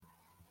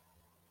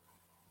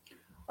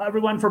Hi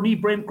everyone, from me,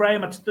 Brent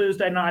Graham. It's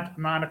Thursday night,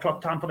 9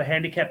 o'clock, time for the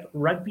handicap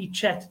rugby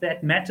chat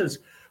that matters.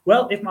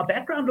 Well, if my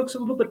background looks a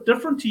little bit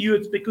different to you,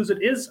 it's because it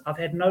is. I've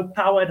had no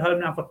power at home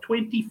now for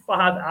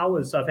 25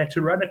 hours. So I've had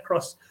to run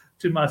across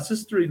to my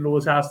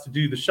sister-in-law's house to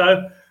do the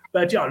show.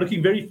 But yeah,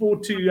 looking very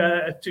forward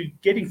to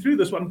getting through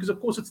this one because, of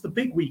course, it's the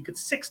big week.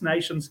 It's Six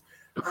Nations.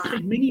 I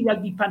think many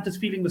rugby punters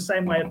feeling the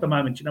same way at the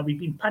moment. You know, we've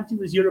been punting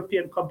these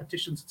European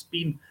competitions. It's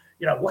been,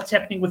 you know, what's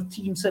happening with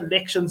team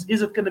selections?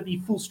 Is it going to be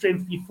full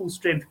strength?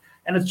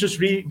 And it's just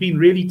been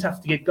really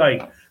tough to get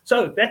going.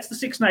 So that's the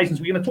Six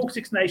Nations. We're going to talk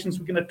Six Nations.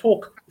 We're going to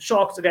talk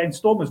Sharks against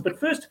Stormers. But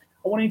first,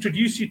 I want to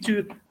introduce you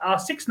to our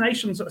Six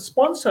Nations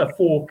sponsor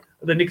for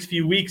the next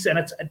few weeks, and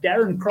it's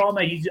Darren Kramer.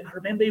 I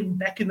remember him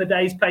back in the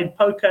days playing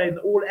poker in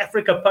the All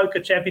Africa Poker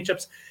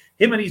Championships.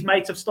 Him and his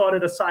mates have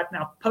started a site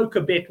now,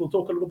 PokerBet. We'll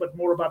talk a little bit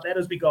more about that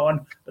as we go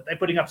on, but they're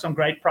putting up some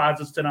great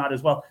prizes tonight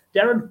as well.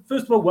 Darren,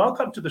 first of all,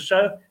 welcome to the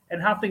show,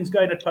 and how are things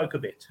going at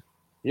PokerBet?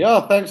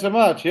 Yeah, thanks so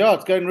much. Yeah,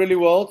 it's going really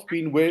well. It's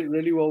been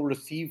really well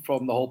received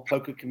from the whole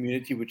poker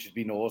community, which has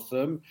been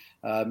awesome.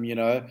 You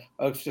know,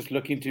 I was just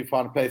looking to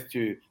find a place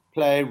to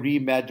play,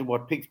 reimagine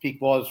what Pigs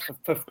Peak was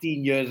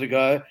 15 years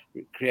ago,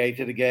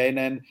 created again.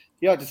 And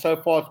yeah, just so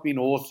far it's been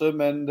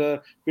awesome. And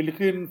we're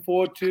looking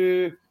forward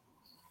to,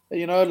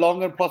 you know, a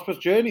long and prosperous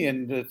journey.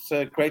 And it's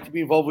great to be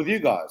involved with you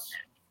guys.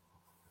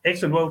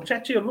 Excellent. We'll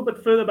chat to you a little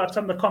bit further about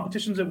some of the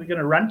competitions that we're going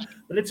to run.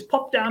 But let's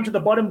pop down to the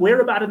bottom.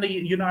 Where about in the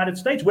United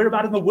States? Where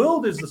about in the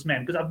world is this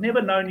man? Because I've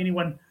never known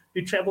anyone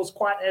who travels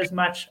quite as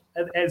much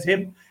as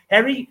him.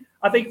 Harry,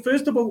 I think,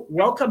 first of all,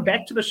 welcome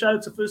back to the show.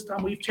 It's the first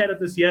time we've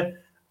chatted this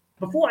year.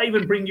 Before I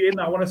even bring you in,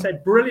 I want to say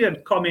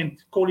brilliant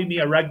comment calling me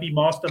a rugby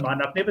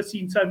mastermind. I've never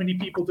seen so many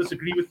people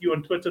disagree with you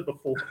on Twitter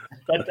before.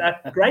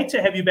 But great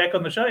to have you back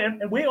on the show.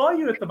 And where are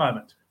you at the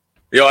moment?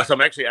 Yeah, so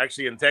I'm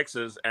actually in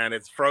Texas, and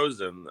it's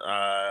frozen.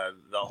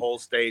 The whole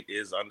state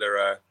is under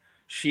a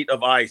sheet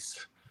of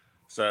ice.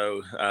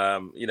 So,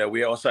 you know,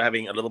 we're also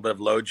having a little bit of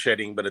load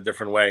shedding, but a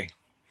different way.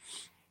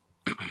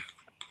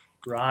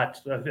 Right,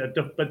 but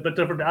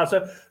different.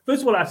 So,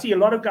 first of all, I see a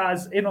lot of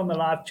guys in on the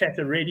live chat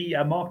already.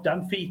 Mark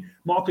Dunphy.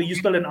 Mark, are you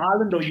still in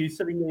Ireland or are you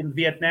sitting in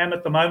Vietnam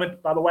at the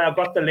moment? By the way, I've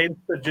got the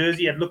Leinster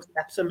jersey. It looks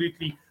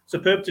absolutely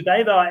superb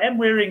today, though. I am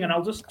wearing, and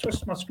I'll just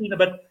twist my screen a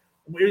bit,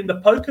 I'm wearing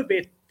the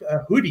PokerBet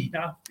hoodie.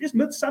 Now, it's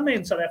midsummer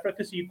in South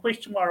Africa, so you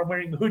question why I'm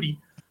wearing the hoodie.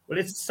 But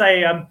let's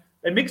say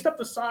they mixed up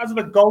the size of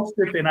the golf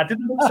strip then. I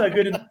didn't look so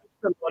good in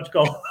the large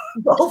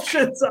golf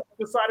shirt, so I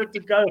decided to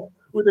go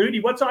with the hoodie.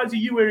 What size are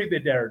you wearing there,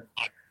 Darren?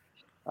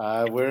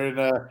 We're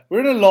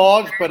in a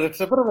large, but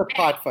it's a bit of a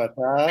tight fit.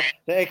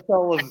 The XL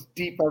was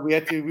deeper.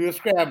 We were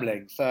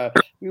scrambling, so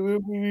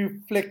we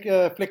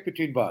flick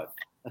between both.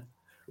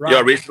 Right.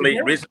 Yeah,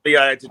 recently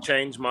I had to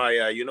change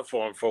my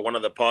uniform for one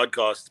of the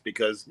podcasts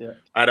because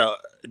I had a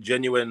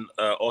genuine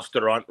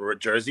Osterrand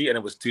jersey and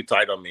it was too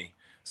tight on me.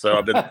 So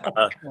I've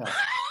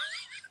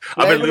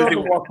been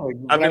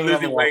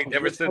losing weight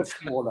ever since.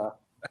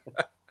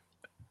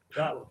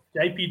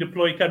 JP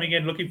Deploy coming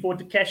in, looking forward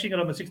to cashing it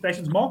on the Six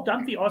Nations. Mark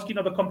Dunphy asking,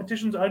 are the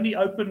competitions only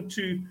open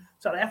to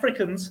South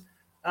Africans?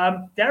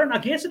 Darren, I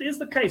guess it is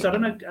the case. I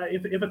don't know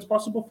if it's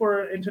possible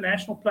for an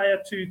international player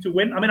to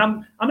win. I mean,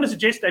 I'm going to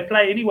suggest they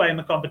play anyway in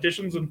the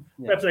competitions, and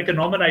perhaps they can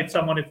nominate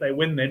someone if they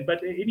win then.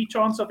 But any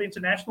chance of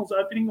internationals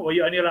opening, or are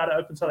you only allowed to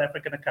open South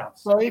African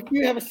accounts? So if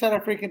you have a South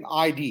African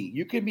ID,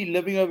 you can be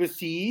living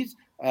overseas,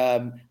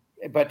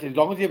 but as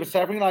long as you have a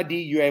South African ID,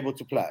 you're able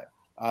to play.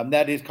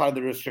 That is kind of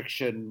the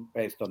restriction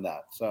based on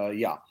that. So,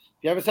 yeah,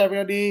 if you have a South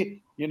African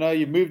ID, you know,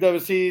 you moved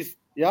overseas,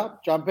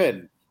 jump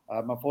in.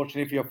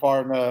 Unfortunately, if you're a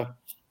foreigner,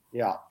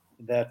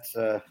 that's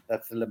the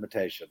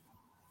limitation.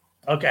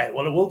 Okay,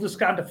 well, we'll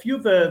discount a few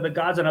of the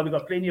guys. I know we've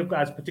got plenty of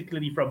guys,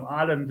 particularly from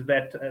Ireland,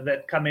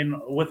 that come in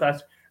with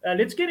us.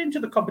 Let's get into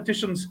the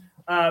competitions.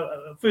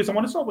 First, I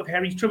want to start with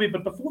Harry's trivia,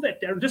 but before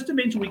that, Darren, just to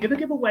mention, we're going to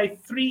give away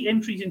 3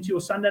 entries into your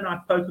Sunday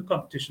night poker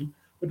competition.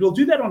 But we'll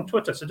do that on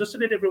Twitter, so just to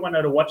let everyone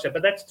know to watch that.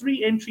 But that's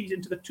 3 entries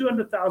into the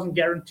 200,000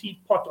 guaranteed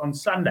pot on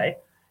Sunday.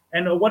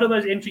 And what are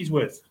those entries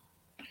worth?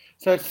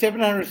 So it's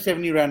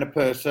 770 rand a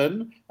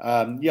person.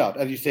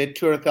 As you said,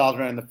 200,000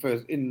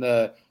 rand in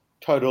the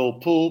total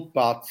pool,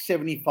 about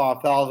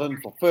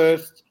 75,000 for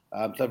first.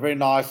 So very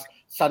nice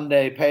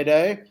Sunday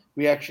payday.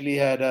 We actually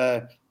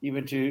had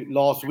even to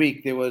last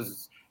week there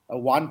was a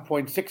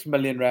 1.6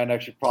 million rand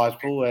actually prize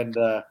pool, and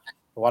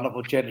a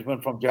wonderful gentleman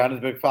from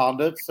Johannesburg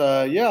found it.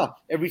 So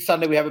every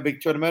Sunday we have a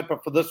big tournament,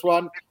 but for this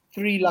one,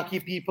 3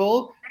 lucky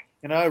people.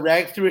 You know,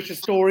 rags to riches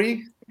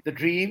story, the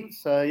dream.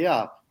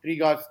 So 3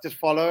 guys just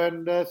follow,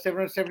 and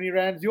 770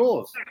 rand's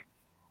yours.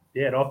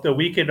 Yeah, after a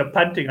weekend of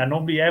punting, I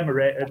normally am.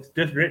 It's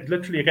just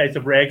literally a case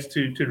of rags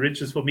to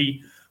riches for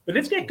me. But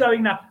let's get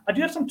going now. I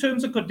do have some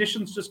terms and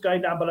conditions just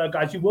going down below,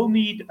 guys. You will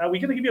need, we're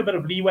going to give you a bit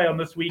of leeway on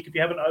this week if you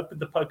haven't opened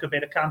the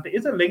PokerBet account. There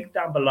is a link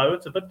down below.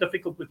 It's a bit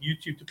difficult with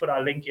YouTube to put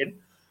our link in.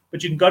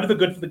 But you can go to the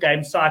Good for the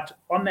Game site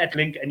on that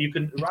link, and you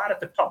can, right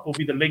at the top will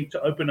be the link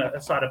to open a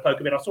site of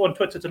PokerBet. I saw on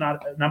Twitter tonight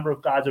a number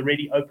of guys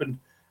already opened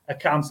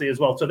accounts there as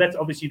well. So that's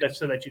obviously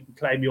so that you can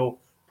claim your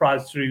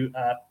prize through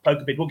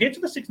PokerBet. We'll get to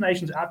the Six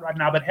Nations out right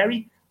now, but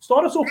Harry,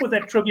 start us off with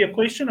that trivia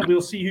question, and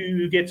we'll see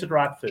who gets it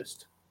right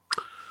first.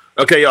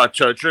 Okay, yeah.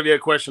 So trivia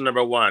question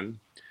number one.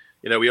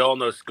 We all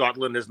know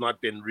Scotland has not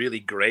been really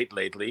great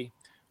lately.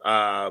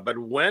 But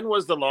when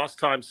was the last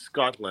time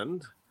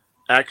Scotland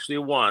actually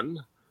won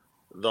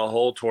the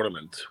whole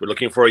tournament? We're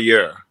looking for a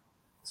year.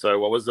 So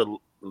what was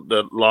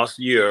the last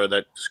year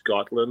that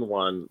Scotland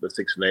won the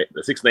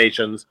Six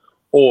Nations,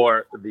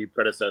 or the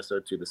predecessor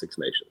to the Six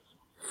Nations?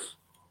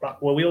 Right.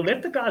 Well, we'll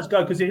let the guys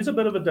go because there is a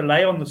bit of a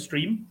delay on the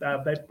stream.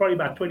 They're probably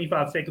about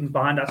 25 seconds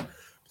behind us.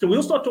 So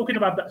we'll start talking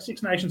about the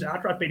Six Nations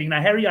outright betting.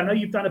 Now, Harry, I know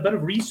you've done a bit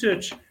of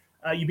research.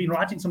 You've been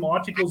writing some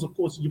articles, of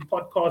course, you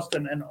podcast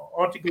and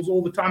articles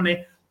all the time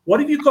there. What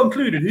have you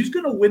concluded? Who's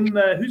going to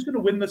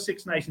win the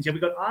Six Nations? Yeah,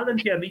 we've got Ireland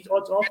here, and these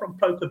odds are from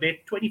PokerBet: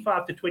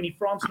 25-20,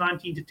 France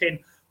 19-10,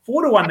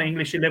 4-1 the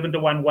English,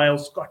 11-1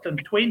 Wales,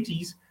 Scotland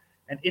 20s,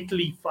 and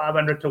Italy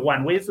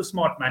 500-1. Where's the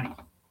smart money?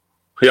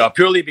 Yeah,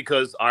 purely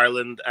because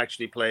Ireland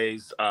actually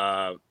plays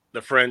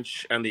the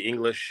French and the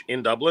English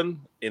in Dublin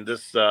in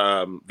this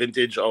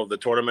vintage of the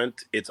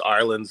tournament. It's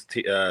Ireland's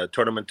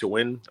tournament to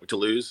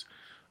lose.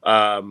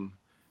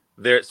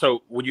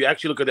 So when you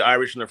actually look at the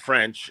Irish and the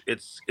French,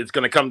 it's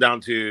going to come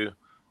down to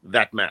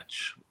that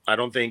match. I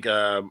don't think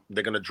they're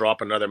going to drop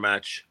another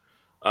match.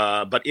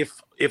 But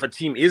if a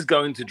team is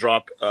going to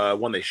drop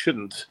one they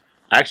shouldn't,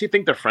 I actually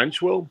think the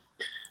French will.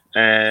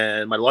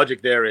 And my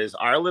logic there is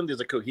Ireland is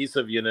a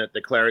cohesive unit.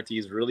 The clarity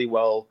is really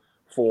well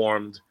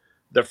formed.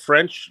 The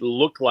French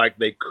look like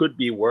they could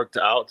be worked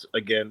out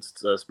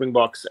against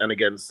Springboks and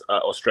against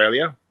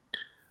Australia.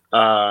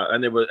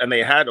 And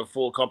they had a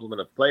full complement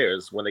of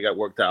players when they got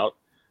worked out.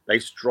 They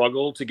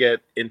struggle to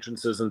get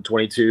entrances in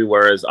 22,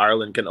 whereas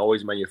Ireland can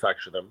always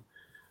manufacture them.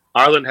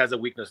 Ireland has a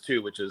weakness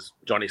too, which is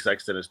Johnny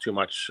Sexton is too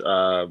much,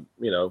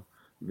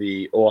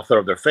 the author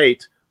of their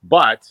fate.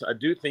 But I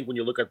do think when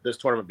you look at this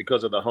tournament,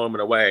 because of the home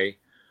and away,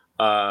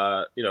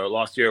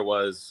 last year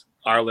was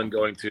Ireland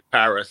going to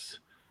Paris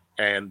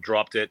and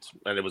dropped it,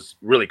 and it was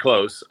really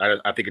close.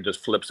 I think it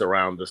just flips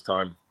around this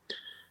time.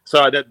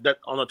 So that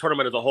on the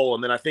tournament as a whole,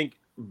 and then I think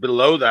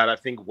below that, I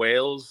think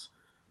Wales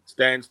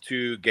stands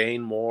to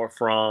gain more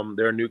from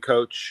their new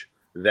coach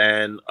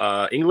than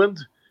England.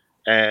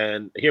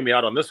 And hear me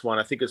out on this one.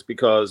 I think it's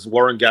because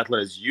Warren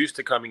Gatland is used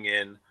to coming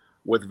in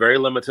with very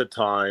limited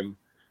time,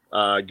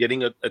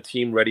 getting a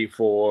team ready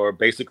for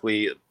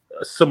basically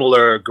a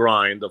similar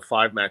grind of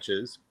 5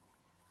 matches,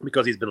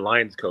 because he's been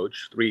Lions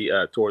coach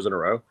 3 tours in a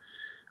row.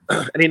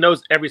 And he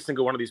knows every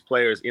single one of these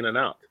players in and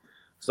out.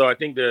 So I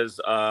think there's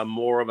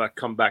more of a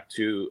comeback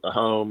to a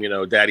home,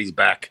 daddy's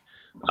back.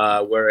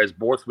 Whereas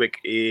Borthwick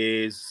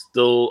is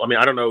still,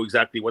 I don't know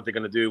exactly what they're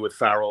going to do with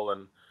Farrell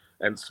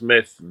and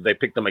Smith. They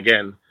picked them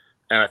again.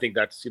 And I think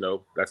that's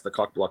the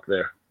cock block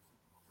there.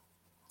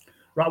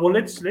 Right. Well,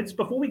 let's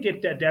before we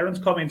get Darren's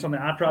comments on the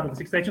outright of the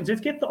Six Nations, let's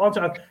get the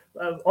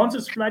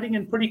answers flooding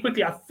in pretty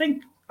quickly. I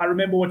think I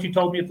remember what you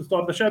told me at the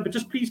start of the show, but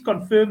just please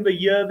confirm the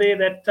year there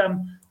that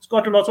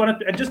Scotland lost one.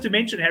 And just to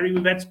mention, Harry,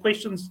 we've had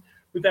questions.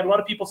 We've had a lot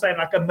of people saying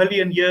like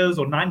 1,000,000 years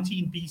or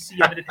 19 BC.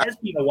 It has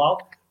been a while.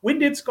 When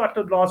did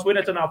Scotland last win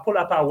it? And I'll pull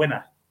up our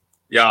winner.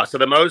 Yeah. So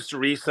the most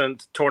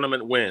recent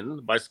tournament win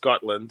by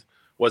Scotland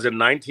was in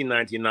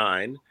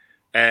 1999.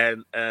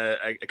 And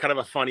a kind of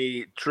a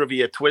funny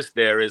trivia twist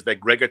there is that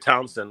Gregor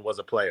Townsend was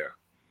a player.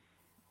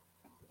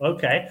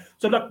 Okay.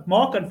 So look,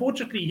 Mark,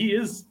 unfortunately,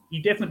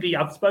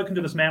 I've spoken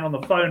to this man on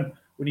the phone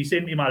when he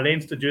sent me my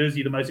Leinster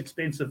jersey, the most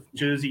expensive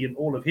jersey in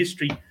all of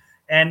history.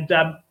 And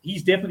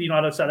he's definitely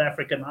not a South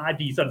African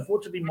ID. So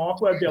unfortunately,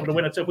 Mark won't be able to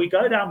win it. So if we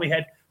go down, we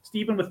had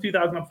Stephen with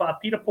 2005,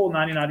 Peter Paul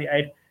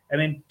 1998, and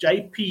then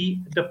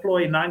JP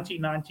Deploy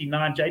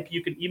 1999. JP,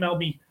 you can email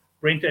me,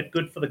 Brent at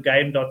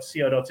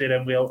goodforthegame.co.za,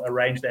 and we'll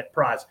arrange that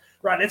prize.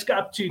 Right, let's go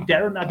up to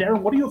Darren. Now, Darren,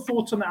 what are your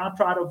thoughts on the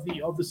outright of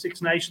the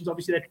Six Nations?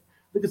 Obviously, I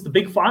think it's the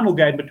big final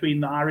game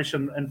between the Irish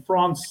and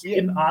France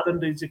in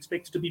Ireland is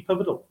expected to be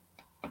pivotal.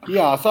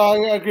 Yeah, so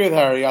I agree with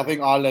Harry. I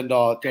think Ireland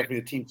are definitely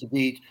the team to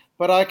beat,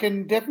 but I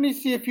can definitely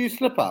see a few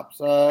slip-ups.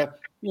 I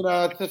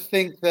just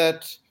think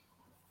that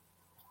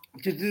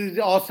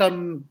there are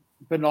some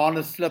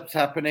banana slips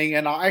happening,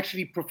 and I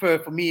actually prefer,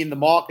 for me in the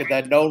market,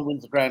 that no one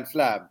wins the Grand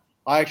Slam.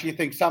 I actually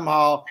think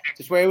somehow,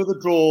 just way with the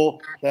draw,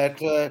 that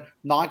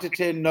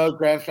 9-10, no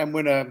Grand Slam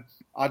winner,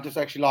 I just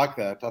actually like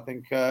that. I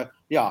think, I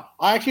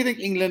actually think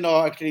England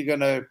are actually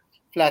going to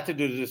flatter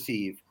to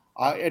deceive.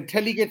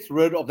 Until he gets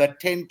rid of that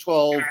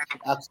 10-12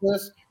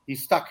 access,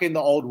 he's stuck in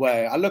the old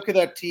way. I look at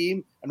that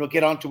team, and we'll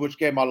get on to which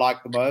game I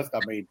like the most.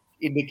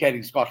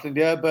 Indicating Scotland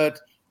here, but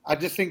I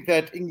just think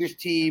that English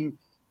team,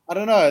 I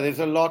don't know, there's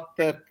a lot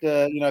that,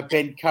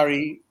 Ben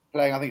Curry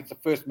playing, I think it's the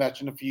first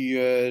match in a few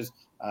years.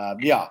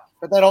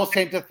 But that whole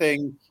centre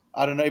thing,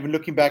 I don't know, even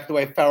looking back the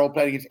way Farrell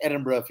played against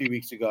Edinburgh a few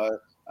weeks ago,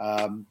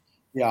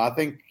 I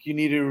think you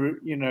need to,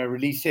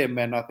 release him,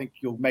 and I think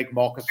you'll make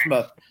Marcus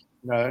Smith,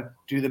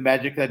 do the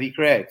magic that he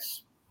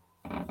creates.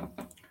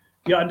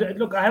 Yeah, and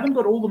look, I haven't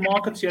got all the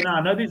markets here now.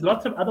 I know there's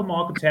lots of other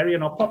markets, Harry,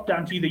 and I'll pop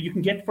down to you that you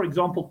can get, for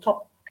example,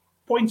 top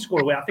point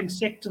scorer, where I think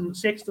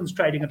Sexton's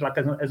trading it like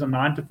as a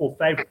 9-4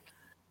 favorite.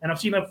 And I've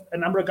seen a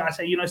number of guys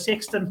say,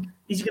 Sexton,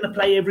 is he going to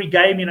play every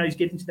game? He's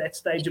getting to that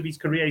stage of his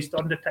career. He's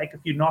starting to take a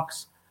few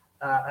knocks.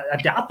 I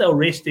doubt they'll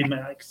rest him,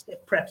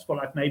 except perhaps for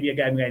like maybe a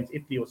game against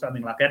Italy or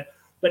something like that.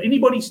 But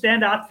anybody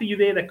stand out for you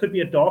there that could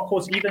be a dark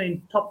horse, even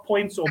in top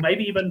points, or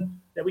maybe even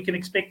that we can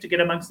expect to get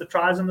amongst the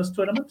tries in this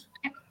tournament?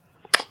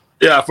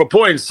 Yeah, for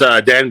points,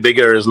 Dan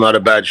Biggar is not a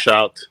bad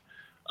shout.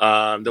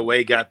 The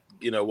way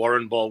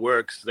Warren Ball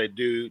works, they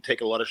do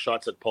take a lot of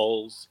shots at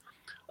poles.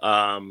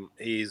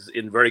 He's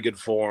in very good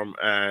form,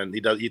 and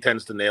he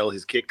tends to nail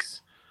his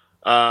kicks.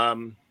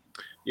 So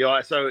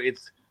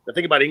it's the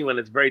thing about England.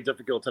 It's very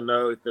difficult to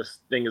know if this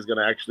thing is going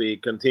to actually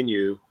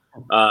continue.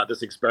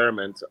 This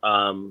experiment.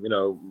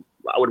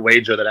 I would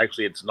wager that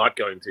actually it's not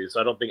going to.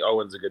 So I don't think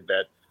Owen's a good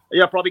bet.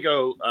 Yeah, probably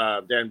go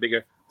Dan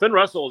Biggar. Finn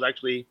Russell is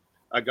actually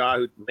a guy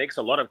who makes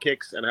a lot of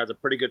kicks and has a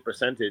pretty good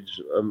percentage,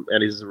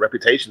 and his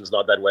reputation is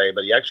not that way,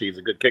 but he actually is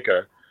a good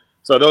kicker.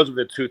 So those are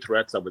the two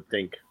threats I would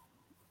think.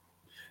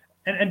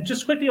 And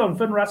just quickly on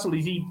Finn Russell,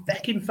 is he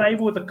back in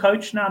favour with the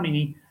coach now? I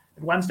mean,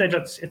 at one stage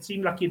it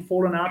seemed like he'd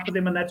fallen out with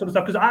him and that sort of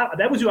stuff. Because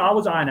that was who I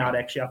was eyeing out,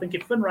 actually. I think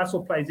if Finn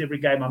Russell plays every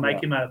game, I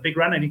make him a big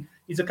run, and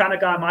he's the kind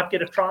of guy I might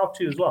get a trial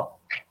to as well.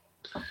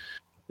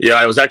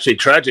 Yeah, it was actually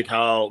tragic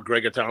how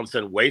Gregor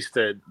Townsend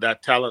wasted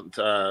that talent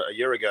a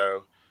year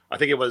ago. I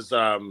think it was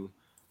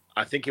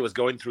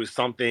going through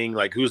something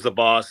like Who's the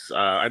Boss.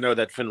 I know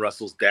that Finn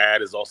Russell's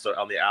dad is also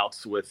on the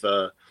outs with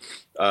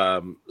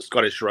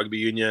Scottish Rugby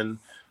Union.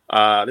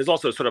 There's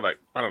also sort of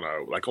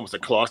almost a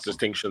class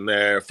distinction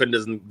there. Finn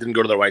didn't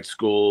go to the right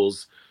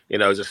schools.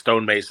 He's a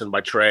stonemason by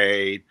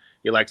trade.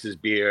 He likes his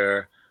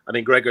beer. I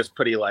think Gregor's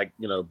pretty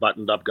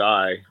buttoned up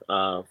guy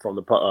from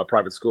the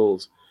private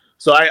schools.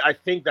 So I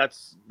think that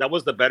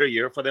was the better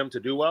year for them to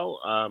do well.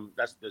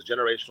 There's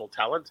generational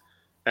talent,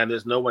 and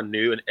there's no one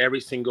new. And every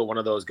single one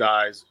of those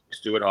guys,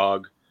 Stuart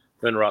Hogg,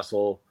 Finn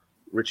Russell,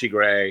 Richie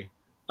Gray,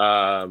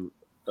 Duan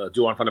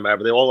van der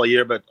Merwe, they're all a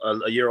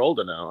year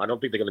older now. I don't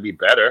think they're going to be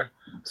better.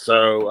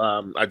 So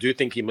I do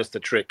think he missed the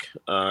trick,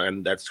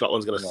 and that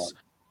Scotland's going to.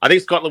 I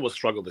think Scotland will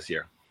struggle this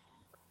year.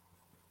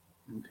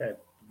 Okay,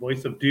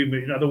 voice of doom.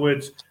 In other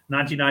words,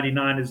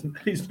 1999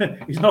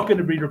 is not going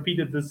to be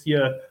repeated this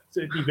year.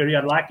 Certainly very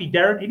unlikely.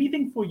 Darren,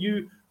 anything for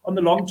you on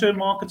the long-term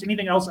markets?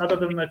 Anything else other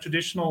than the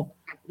traditional?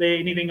 There,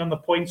 anything on the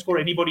point score?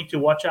 Anybody to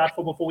watch out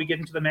for before we get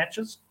into the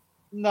matches?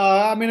 No,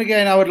 I mean,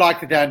 again, I would like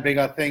the Dan Biggar.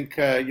 I think,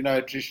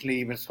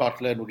 traditionally, even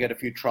Scotland will get a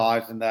few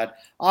tries in that.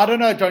 I don't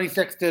know, Johnny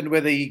Sexton,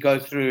 whether he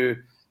goes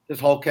through this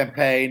whole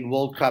campaign,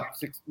 World Cup,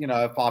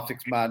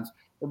 5-6 months,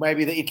 or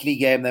maybe the Italy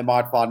game, they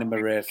might find him a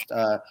rest.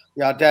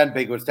 Dan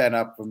Biggar would stand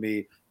up for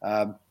me.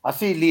 I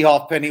see Lee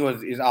Halfpenny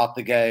is out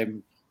the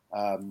game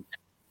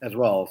as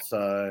well.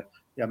 So,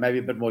 maybe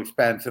a bit more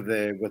expansive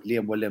there with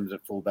Liam Williams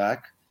at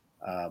fullback.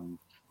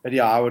 But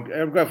I would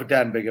go for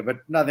Dan Biggar, but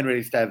nothing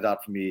really stands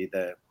out for me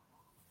there.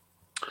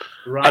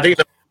 Right. I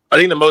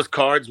think the most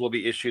cards will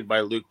be issued by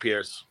Luke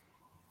Pearce.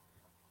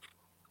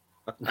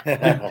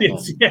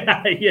 Yes.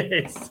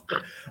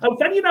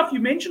 Funny enough, you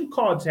mentioned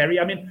cards, Harry.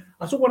 I mean,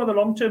 I saw one of the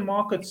long-term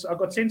markets. I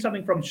got sent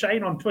something from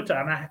Shane on Twitter,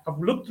 and I've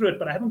looked through it,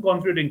 but I haven't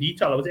gone through it in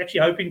detail. I was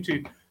actually hoping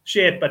to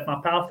share it, but my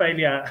power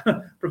failure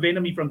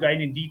prevented me from going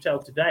in detail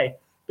today.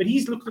 But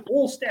he's looked at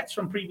all stats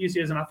from previous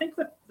years, and I think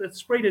that the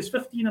spread is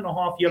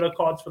 15.5 yellow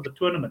cards for the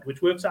tournament,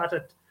 which works out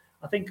at,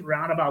 I think,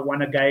 around about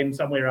one a game,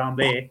 somewhere around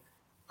there.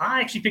 I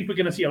actually think we're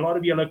going to see a lot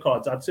of yellow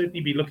cards. I'd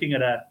certainly be looking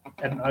at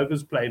an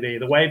overs play there.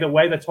 The way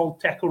that whole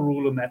tackle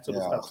rule and that sort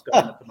of stuff's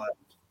going at the moment.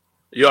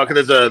 Yeah,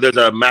 because there's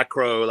a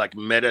macro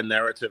meta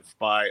narrative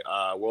by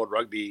World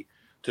Rugby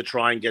to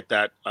try and get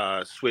that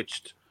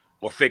switched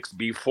or fixed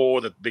before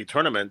the big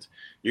tournament.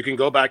 You can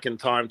go back in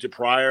time to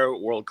prior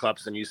World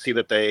Cups and you see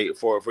that they,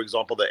 for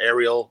example, the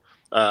aerial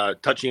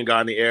touching a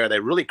guy in the air, they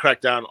really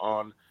cracked down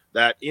on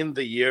that in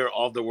the year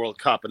of the World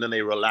Cup, and then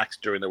they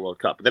relaxed during the World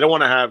Cup. They don't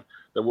want to have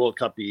the World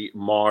Cup be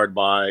marred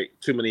by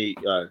too many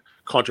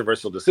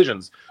controversial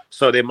decisions.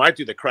 So they might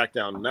do the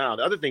crackdown now.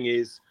 The other thing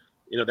is,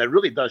 that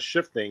really does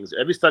shift things.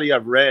 Every study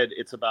I've read,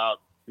 it's about,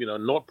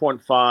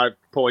 0.5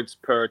 points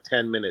per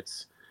 10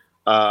 minutes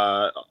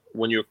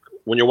when you're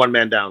one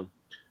man down.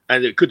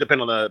 And it could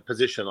depend on the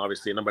position,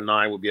 obviously. Number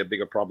 9 would be a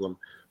bigger problem.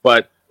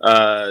 But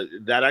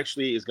that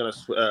actually is going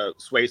to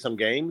sway some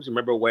games.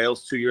 Remember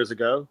Wales 2 years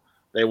ago?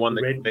 They won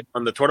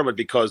the tournament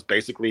because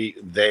basically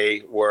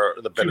they were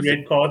the better. 2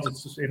 red cards,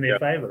 it's in their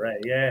favor, right?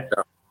 Yeah.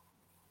 I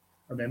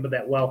remember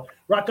that well.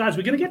 Right, guys,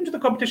 we're going to get into the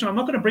competition. I'm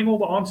not going to bring all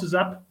the answers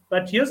up,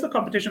 but here's the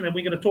competition, and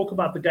we're going to talk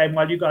about the game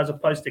while you guys are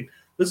posting.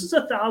 This is a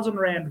 1,000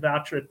 Rand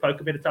voucher at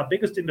PokerBet. It's our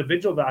biggest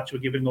individual voucher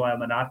we're giving away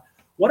on the night.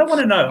 What I want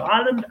to know,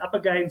 Ireland up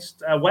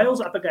against Wales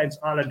up against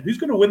Ireland. Who's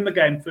going to win the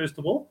game, first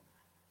of all?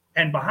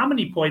 And by how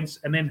many points?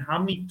 And then how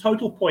many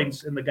total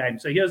points in the game?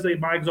 So here's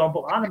my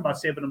example. Ireland by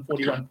 7 and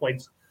 41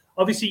 points.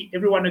 Obviously,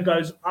 everyone who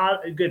gets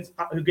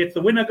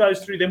the winner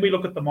goes through. Then we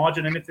look at the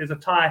margin, and if there's a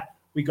tie,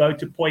 we go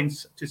to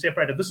points to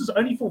separate it. This is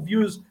only for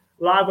viewers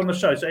live on the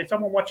show. So if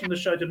someone watching the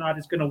show tonight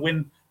is going to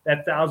win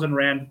that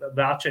 £1,000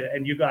 voucher,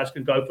 and you guys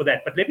can go for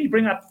that. But let me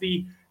bring up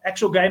the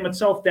actual game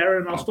itself,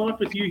 Darren. I'll start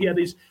with you here.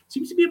 There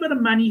seems to be a bit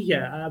of money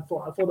here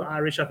for the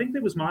Irish. I think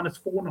there was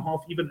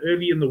 -4.5 even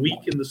early in the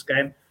week in this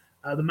game.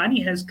 The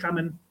money has come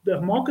in.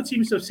 The market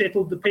seems to have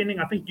settled, depending.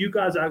 I think you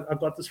guys, I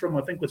got this from,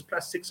 I think it was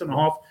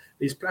 +6.5.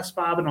 There's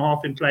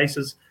 +5.5 in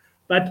places.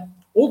 But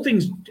all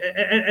things,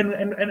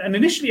 and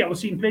initially I was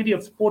seeing plenty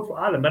of support for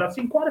Ireland, but I've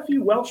seen quite a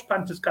few Welsh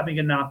punters coming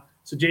in now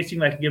suggesting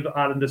they can give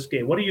Ireland a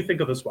scare. What do you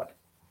think of this one?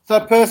 So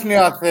personally,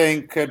 I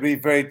think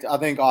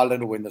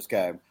Ireland will win this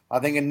game. I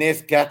think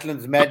unless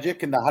Gatland's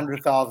magic and the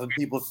 100,000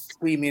 people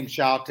screaming and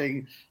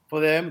shouting for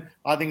them,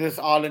 I think this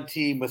Ireland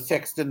team with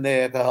Sexton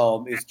there at the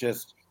helm is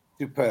just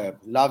superb.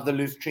 Love the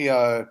loose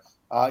trio.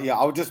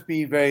 I would just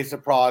be very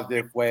surprised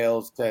if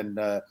Wales can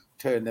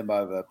turn them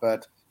over.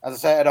 But as I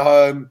say, at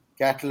home,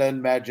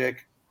 Gatland,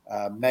 magic,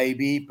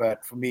 maybe.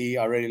 But for me,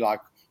 I really like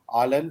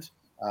Ireland.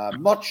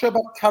 Not sure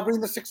about covering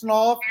the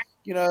 6.5.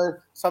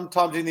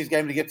 Sometimes in these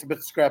games it gets a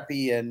bit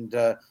scrappy and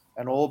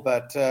all,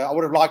 but I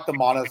would have liked the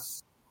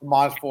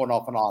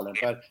 -4.5 on Ireland.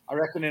 But I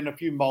reckon in a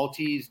few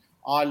multis,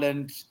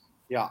 Ireland,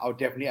 I would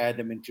definitely add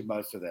them into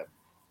most of them.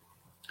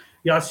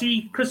 Yeah, I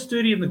see Chris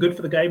Sturdy in the Good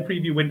for the Game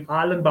preview went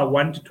Ireland by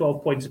 1 to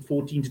 12 points at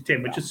 14 to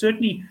 10, which is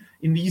certainly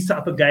in these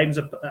type of games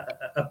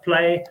a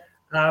play.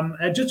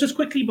 Just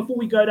quickly before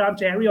we go down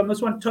to Harry on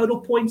this one, total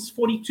points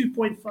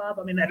 42.5.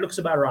 I mean, that looks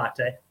about right,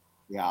 eh?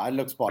 Yeah, it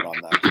looks spot on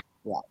that.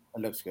 Yeah,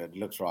 it looks good. It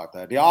looks right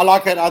there. Yeah, I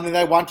like it. I think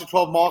they 1 to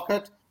 12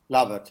 market.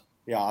 Love it.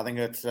 Yeah, I think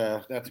that's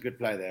a good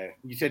play there.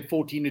 You said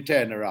 14 to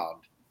 10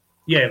 around.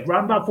 Yeah,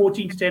 round about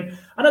 14 to 10.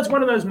 And that's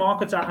one of those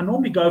markets I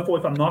normally go for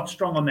if I'm not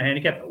strong on the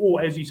handicap, or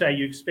as you say,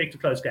 you expect a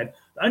close game.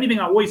 The only thing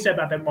I always say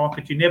about that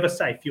market, you're never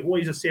safe. You're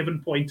always a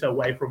 7-pointer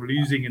away from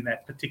losing in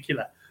that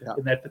particular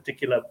market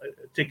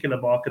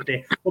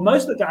there. Well,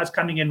 most of the guys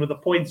coming in with the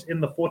points in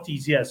the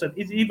 40s here, so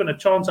it's even a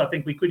chance. I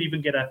think we could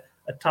even get a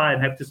tie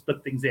and have to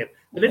split things there.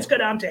 But let's go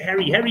down to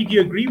Harry. Harry, do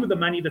you agree with the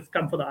money that's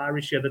come for the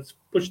Irish here that's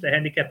pushed the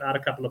handicap out a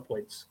couple of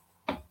points?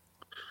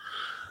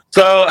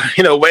 So,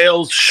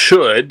 Wales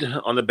should,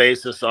 on the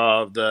basis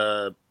of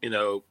the,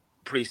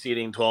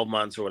 preceding 12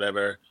 months or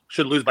whatever,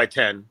 should lose by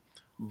 10,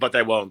 but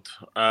they won't.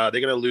 They're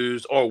going to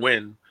lose or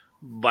win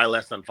by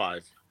less than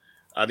 5.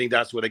 I think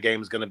that's where the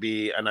game is going to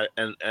be.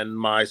 And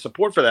my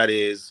support for that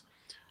is,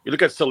 you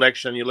look at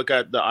selection, you look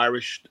at the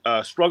Irish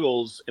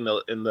struggles in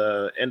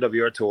the end of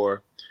year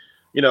tour.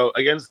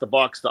 Against the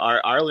Box,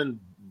 Ireland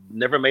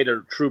never made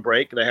a true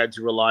break. They had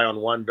to rely on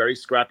one very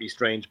scrappy,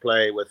 strange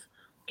play with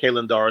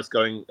Caelan Doris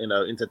going,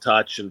 into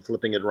touch and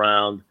flipping it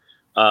around,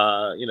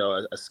 a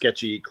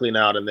sketchy clean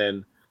out, and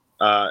then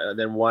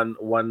one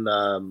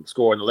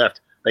score on the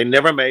left. They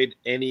never made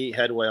any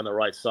headway on the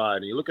right side.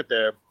 And you look at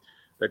their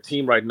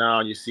team right now,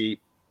 and you see,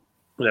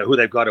 who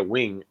they've got at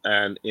wing,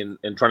 and in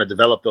trying to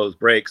develop those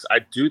breaks. I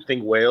do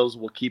think Wales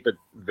will keep it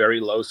very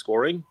low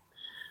scoring.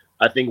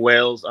 I think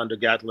Wales under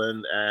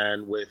Gatland,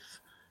 and with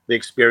the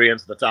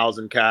experience, the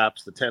 1,000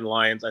 caps, the 10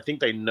 Lions, I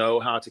think they know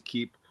how to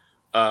keep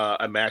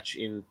a match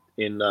in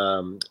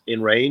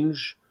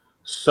range.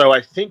 So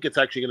I think it's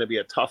actually going to be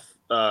a tough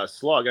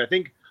slog. And I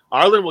think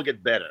Ireland will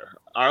get better.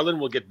 Ireland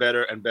will get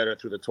better and better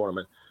through the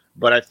tournament.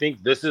 But I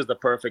think this is the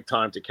perfect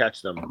time to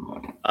catch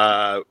them.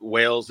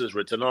 Wales is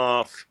written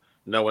off.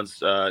 No one's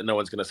going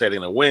to say they're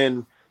going to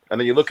win. And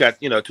then you look at,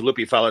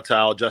 Tulupi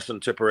Faletau, Justin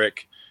Tipuric.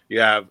 You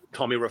have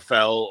Tommy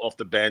Raffel off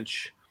the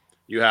bench.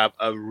 You have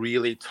a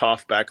really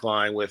tough back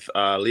line with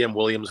Liam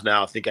Williams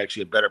now. I think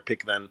actually a better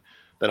pick than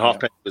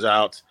Hoffman was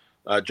out.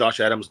 Josh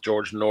Adams,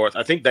 George North.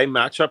 I think they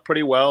match up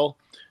pretty well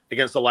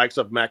against the likes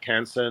of Mac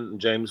Hansen and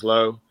James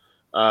Lowe,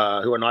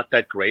 who are not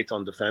that great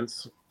on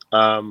defense.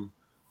 So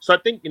I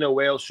think,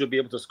 Wales should be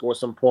able to score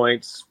some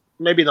points.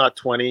 Maybe not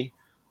 20,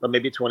 but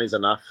maybe 20 is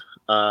enough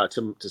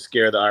to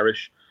scare the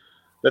Irish.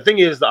 The thing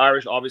is, the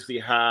Irish obviously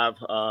have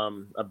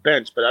a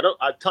bench, but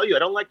I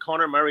don't like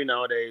Conor Murray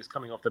nowadays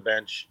coming off the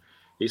bench.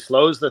 He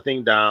slows the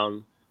thing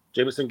down.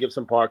 Jamison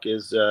Gibson-Park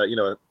is,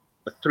 a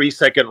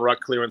 3-second ruck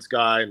clearance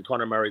guy, and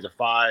Conor Murray's a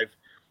 5.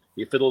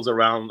 He fiddles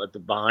around at the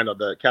behind of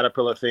the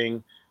caterpillar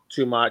thing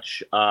too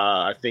much.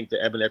 I think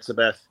the Eben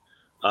Etzebeth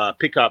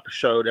pickup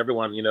showed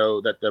everyone,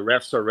 that the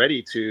refs are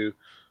ready to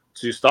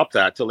stop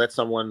that, to let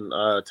someone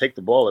take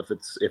the ball if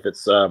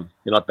it's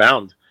not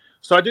bound.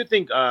 So I do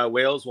think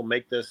Wales will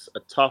make this a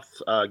tough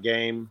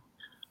game.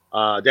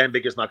 Dan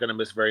Biggar's not going to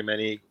miss very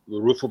many.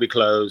 The roof will be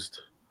closed,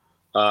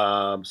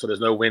 so there's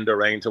no wind or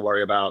rain to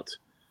worry about.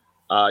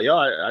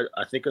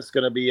 I think it's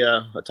going to be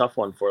a tough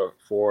one for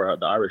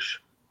the Irish.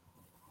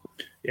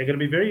 Yeah, going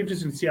to be very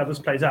interesting to see how this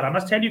plays out. I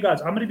must tell you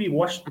guys, I'm going to be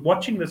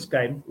watching this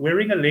game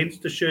wearing a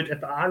Leinster shirt at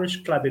the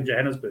Irish Club in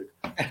Johannesburg.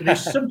 So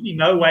there's simply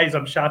no ways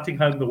I'm shouting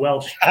home the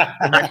Welsh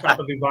in that type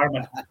of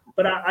environment.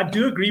 But I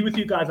do agree with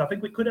you guys. I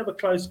think we could have a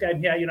close game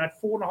here.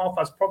 At 4.5,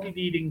 I was probably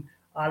leading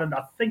Ireland.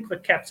 I think the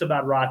cap's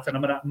about right, and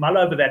I'm going to mull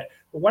over that.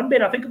 But one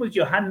bet, I think it was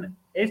Johan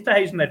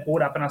Esterhuizen that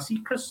brought up, and I see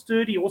Chris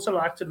Sturdy also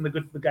liked it in the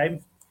Good for the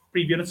Game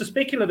preview. And it's a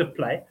speculative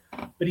play,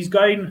 but he's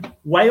going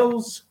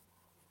Wales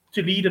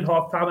to lead at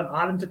halftime and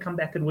Ireland to come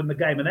back and win the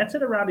game. And that's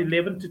at around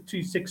 11-2,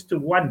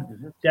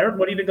 6-1. Darren,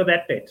 what do you think of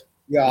that bet?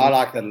 Yeah, I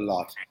like that a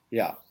lot.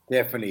 Yeah,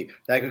 definitely.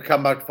 They could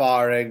come out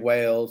firing,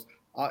 Wales.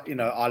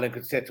 Ireland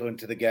could settle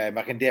into the game.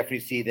 I can definitely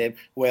see them,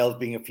 Wales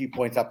being a few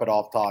points up at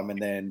halftime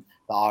and then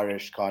the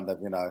Irish kind of,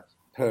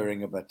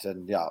 purring a bit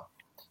and,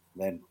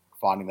 then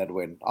finding that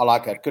win. I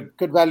like that.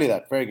 Good value,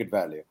 that. Very good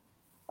value.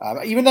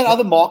 Even that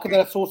other market that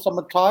I saw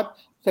someone type,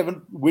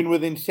 7 win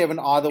within 7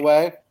 either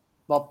way.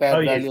 Not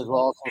bad value as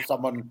well. So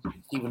someone,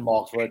 Stephen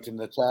Marks, wrote in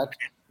the chat.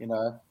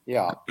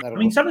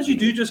 Sometimes you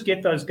do just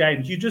get those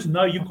games. You just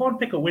know you can't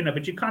pick a winner,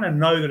 but you kind of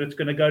know that it's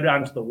going to go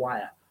down to the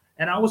wire.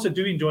 And I also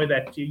do enjoy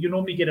that. You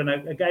normally get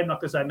a game like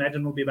this, I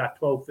imagine, will be about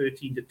 12,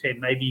 13 to 10.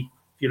 Maybe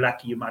if you're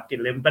lucky, you might get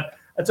 11. But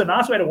it's a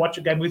nice way to watch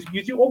a game with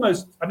you.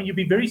 You'd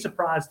be very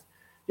surprised.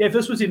 Yeah, if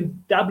this was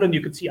in Dublin,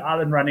 you could see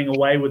Ireland running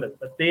away with it.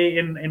 But there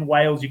in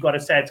Wales, you've got to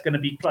say it's going to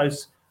be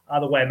close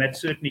either way. And that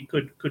certainly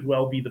could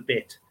well be the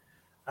bet.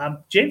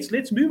 Gents,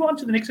 let's move on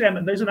to the next game.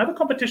 And there's another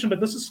competition,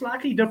 but this is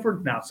slightly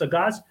different now. So,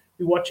 guys,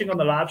 you're watching on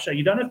the live show,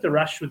 you don't have to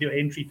rush with your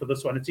entry for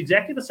this one. It's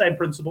exactly the same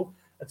principle.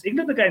 It's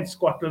England against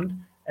Scotland,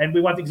 and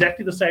we want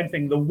exactly the same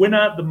thing, the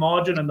winner, the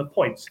margin, and the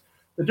points.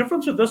 The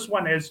difference with this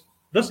one is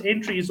this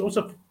entry is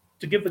also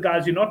to give the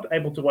guys who are not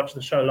able to watch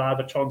the show live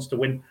a chance to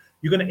win.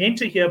 You're going to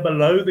enter here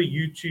below the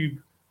YouTube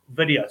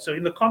video. So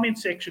in the comment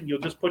section, you'll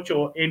just put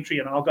your entry,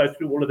 and I'll go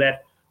through all of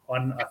that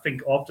on, I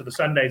think, after the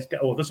Sunday's game,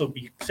 or this will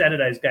be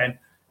Saturday's game,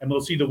 and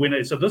we'll see the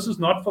winner. So this is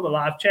not for the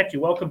live chat.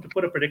 You're welcome to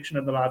put a prediction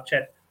in the live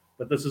chat,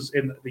 but this is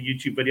in the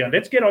YouTube video. And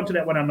let's get on to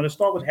that one. I'm going to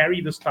start with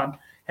Harry this time.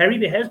 Harry,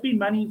 there has been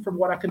money, from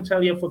what I can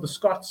tell you, for the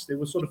Scots. There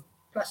was sort of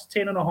plus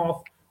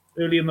 10.5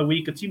 early in the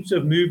week. It seems to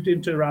have moved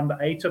into around the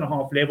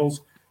 8.5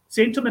 levels.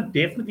 Sentiment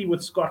definitely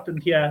with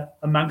Scotland here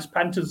amongst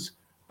punters,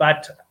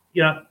 but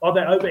are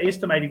they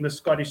overestimating the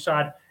Scottish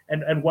side,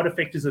 and what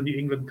effect is the New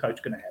England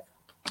coach going to have?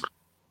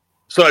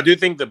 So I do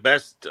think the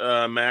best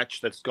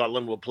match that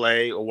Scotland will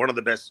play, or one of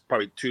the best,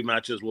 probably 2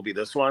 matches, will be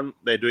this one.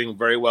 They're doing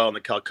very well in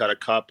the Calcutta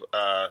Cup.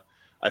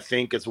 I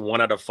think it's 1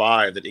 out of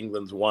 5 that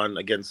England's won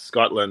against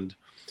Scotland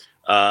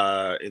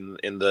in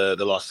the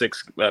last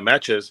 6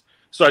 matches.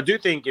 So I do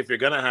think if you're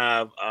going to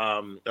have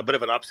a bit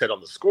of an upset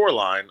on the score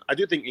line, I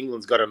do think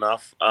England's got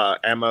enough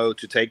ammo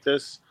to take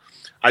this.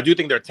 I do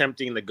think they're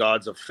tempting the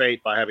gods of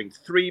fate by having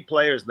 3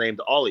 players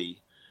named Ollie.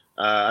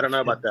 I don't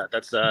know about that.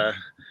 That's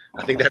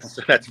I think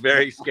that's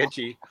very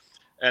sketchy.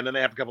 And then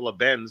they have a couple of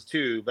Bens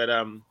too. But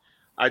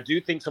I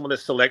do think some of the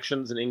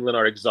selections in England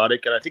are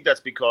exotic, and I think that's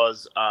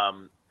because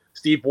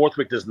Steve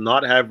Borthwick does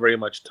not have very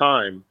much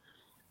time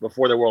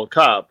before the World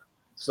Cup.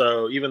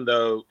 So even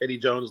though Eddie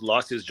Jones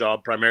lost his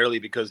job primarily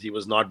because he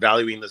was not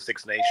valuing the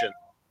Six Nations,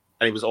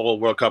 and he was all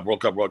World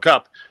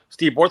Cup,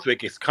 Steve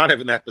Borthwick is kind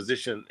of in that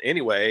position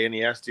anyway, and he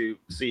has to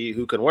see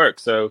who can work.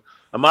 So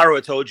Amaro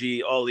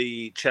Itoje,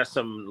 Ollie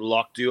Chessum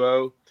lock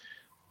duo,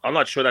 I'm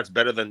not sure that's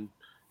better than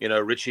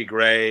Richie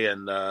Gray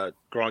and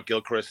Grant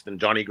Gilchrist and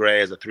Johnny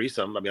Gray as a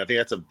threesome. I mean, I think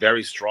that's a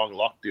very strong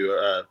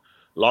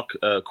lock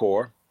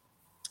core.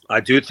 I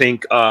do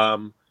think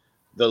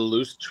the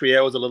loose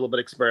trio is a little bit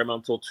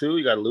experimental too.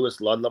 You got Lewis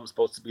Ludlam,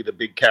 supposed to be the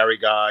big carry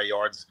guy,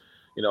 yards,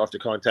 after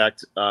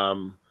contact.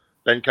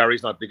 Ben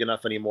Curry's not big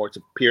enough anymore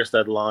to pierce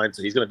that line,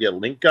 so he's going to be a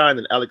link guy. And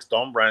then Alex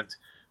Dombrandt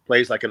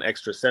plays like an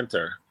extra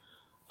center.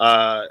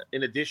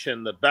 In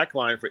addition, the back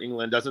line for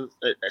England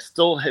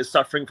still is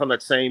suffering from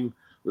that same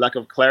lack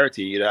of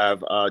clarity. You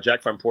have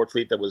Jack van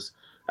Poortvliet that was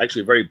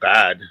actually very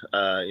bad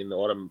in the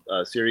autumn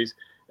series,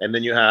 and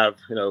then you have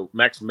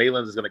Max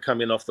Malins is going to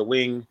come in off the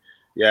wing.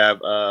 You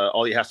have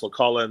Ollie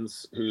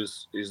Hassel-Collins,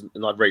 who's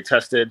not very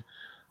tested.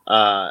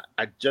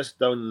 I just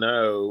don't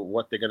know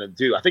what they're going to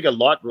do. I think a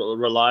lot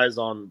relies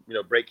on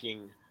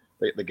breaking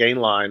the gain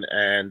line,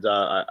 and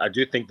I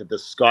do think that the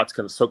Scots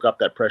can soak up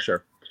that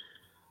pressure.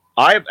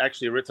 I've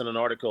actually written an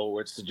article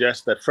which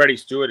suggests that Freddie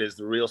Stewart is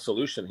the real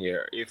solution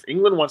here. If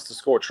England wants to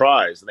score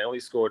tries, and they only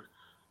scored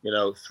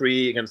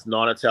 3 against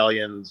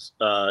non-Italians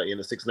in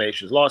the Six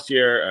Nations last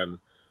year, and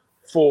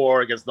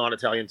 4 against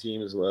non-Italian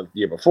teams the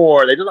year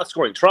before, they're not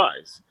scoring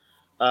tries.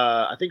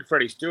 I think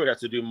Freddie Stewart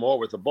has to do more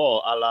with the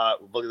ball, a la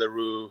Willie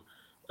LaRue,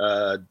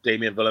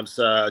 Damien Willems,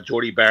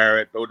 Jordy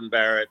Barrett, Bowden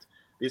Barrett,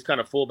 these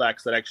kind of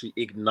fullbacks that actually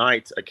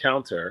ignite a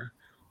counter.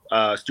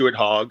 Stuart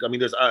Hogg. I mean,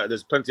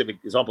 there's plenty of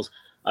examples.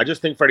 I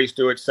just think Freddie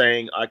Stewart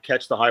saying, I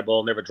catch the high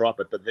ball, never drop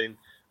it, but then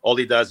all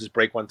he does is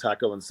break one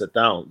tackle and sit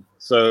down.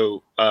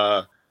 So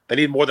they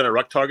need more than a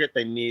ruck target.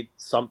 They need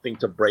something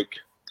to break.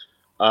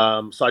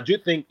 So I do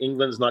think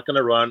England's not going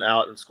to run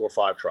out and score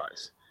 5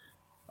 tries.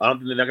 I don't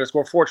think they're not going to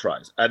score 4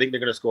 tries. I think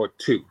they're going to score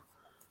 2,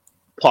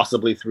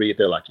 possibly 3 if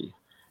they're lucky.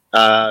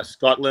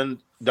 Scotland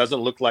doesn't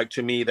look like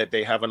to me that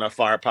they have enough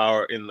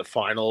firepower in the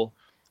final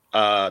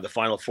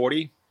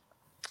 40.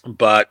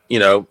 But,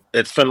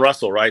 it's Finn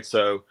Russell, right?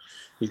 So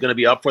he's going to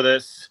be up for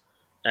this.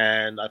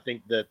 And I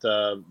think that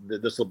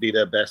this will be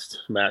their best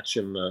match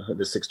in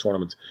the 6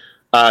 tournaments.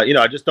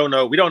 I just don't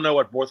know. We don't know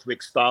what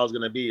Borthwick's style is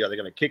going to be. Are they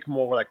going to kick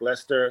more like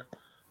Leicester?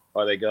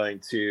 Are they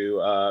going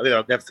to they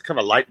have kind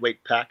of a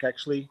lightweight pack,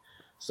 actually.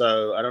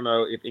 So I don't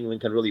know if England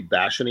can really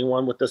bash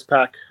anyone with this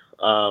pack.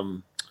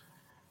 And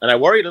I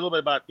worry a little bit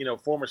about,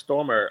 former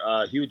Stormer,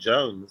 Hugh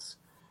Jones,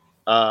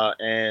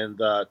 and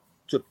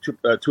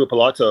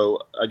Tuipulotu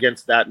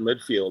against that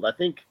midfield.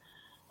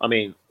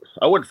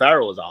 Owen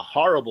Farrell is a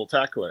horrible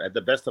tackler at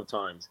the best of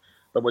times,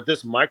 but with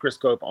this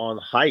microscope on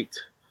height,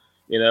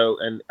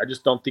 and I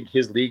just don't think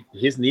his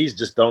knees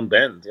just don't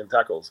bend in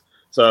tackles.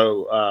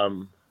 So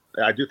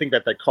I do think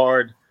that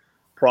card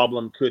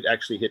problem could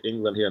actually hit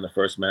England here in the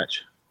first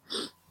match.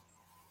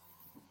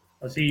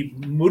 I see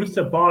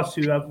Mursa Boss,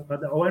 I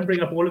won't bring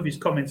up all of his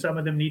comments. Some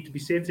of them need to be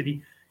censored.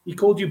 He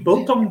called you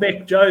Biltong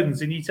Beck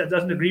Jones, and he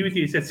doesn't agree with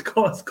you. He said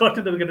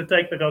Scotland are going to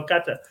take the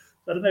Kolkata.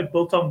 I don't know if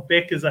Biltong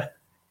Beck is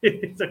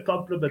it's a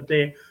compliment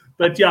there.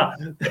 But yeah.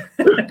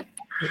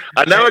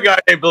 I know a guy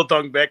named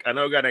Biltong Beck. I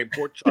know a guy named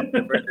Port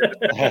Chocolate.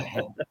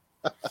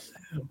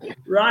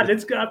 Right,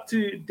 let's go up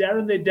to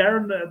Darren there.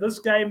 Darren, this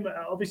game,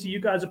 obviously you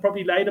guys are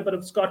probably laid a bit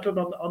of Scotland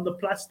on the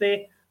plus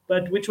there.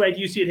 But which way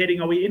do you see it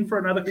heading? Are we in for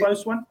another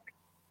close one?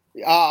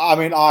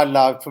 I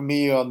love, for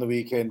me on the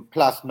weekend,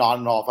 plus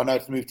 9.5. I know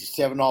it's moved to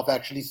 7.5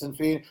 actually since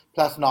we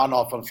plus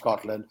 9.5 from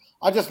Scotland.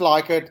 I just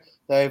like it.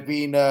 They've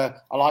been, I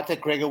like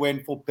that Gregor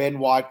went for Ben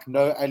White,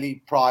 no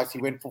Ali Price. He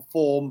went for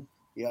form.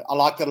 Yeah, I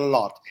like that a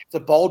lot. It's a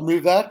bold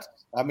move but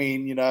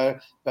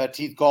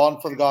he's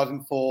gone for the guys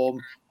in form.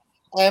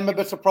 I am a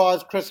bit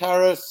surprised Chris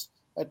Harris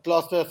at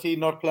Gloucester,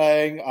 not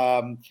playing.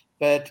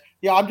 But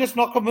yeah, I'm just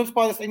not convinced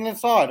by this England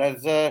side.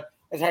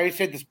 As Harry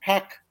said, this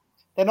pack,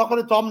 they're not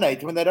going to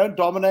dominate. When they don't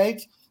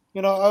dominate,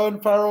 Owen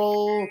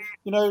Farrell,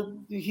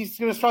 he's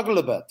going to struggle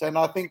a bit. And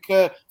I think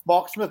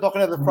Mark Smith's not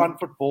going to have the front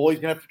foot ball. He's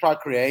going to have to try to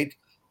create.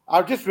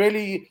 I just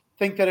really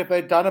think that if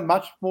they'd done a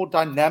much more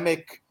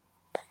dynamic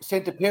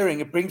centre pairing,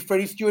 it brings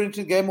Freddie Stewart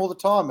into the game all the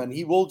time, and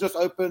he will just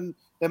open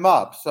them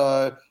up.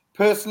 So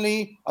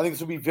personally, I think this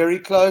will be very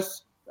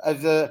close.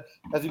 As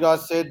you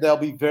guys said, they'll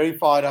be very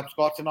fired up,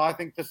 Scots, and I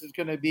think this is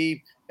going to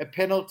be a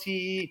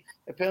penalty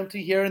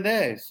here and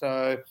there.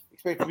 So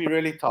expect to be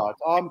really tight.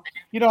 I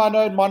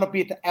know it might not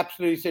be at the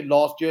absolutely said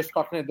last year,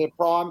 Scotland at their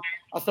prime.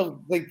 I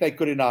still think they're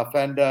good enough.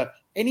 And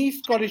any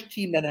Scottish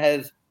team that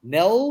has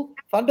Nel,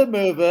 Van der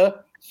Merwe,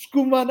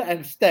 Schoeman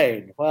and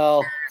Steyn,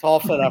 well, it's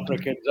half South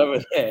Africans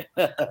over there.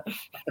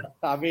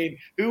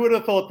 Who would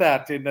have thought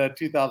that in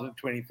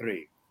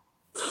 2023?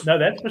 No,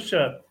 that's for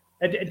sure.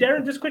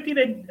 Darren, just quickly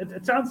then,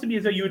 it sounds to me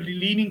as though you would be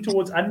leaning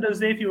towards unders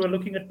there if you were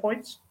looking at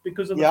points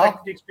because of the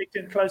fact that you expect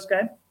a close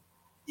game.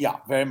 Yeah,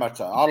 very much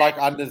so. I like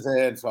unders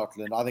there in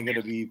Scotland. I think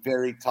it'll be a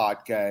very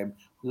tight game.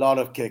 A lot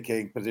of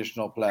kicking,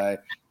 positional play,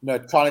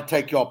 trying to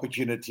take your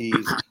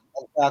opportunities.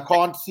 I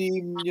can't see,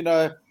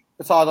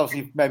 besides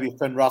obviously maybe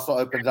Finn Russell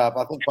opens up,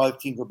 I think both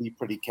teams will be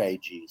pretty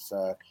cagey.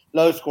 So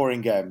low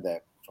scoring game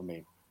there for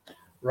me.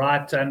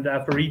 Right, and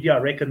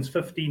Faridia reckons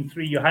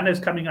 15-3.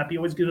 Johannes coming up. He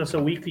always gives us a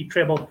weekly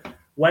treble.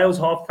 Wales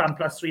half-time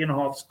plus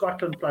 3.5,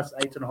 Scotland plus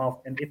 8.5,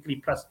 and Italy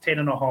plus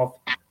 10.5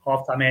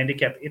 half-time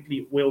handicap.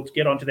 Italy will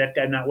get onto that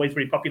game now. Always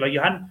very popular.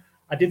 Johan,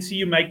 I did see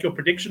you make your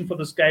prediction for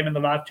this game in the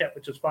live chat,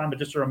 which is fine, but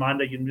just a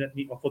reminder,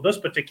 for this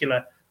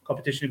particular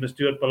competition, you must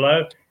do it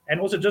below. And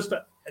also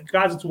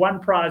guys, it's one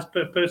prize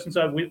per person,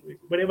 so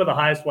whatever the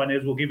highest one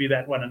is, we'll give you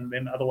that one, and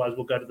then otherwise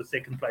we'll go to the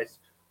second place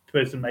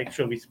person, make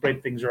sure we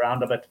spread things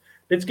around a bit.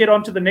 Let's get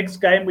on to the next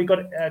game. We got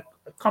a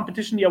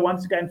competition here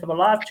once again for the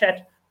live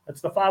chat. It's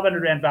the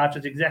 500 Rand voucher.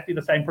 It's exactly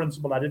the same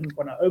principle. I didn't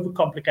want to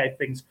overcomplicate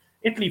things.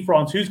 Italy,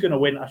 France, who's going to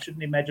win? I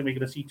shouldn't imagine we're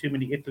going to see too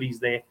many Italys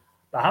there.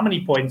 But how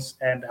many points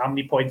and how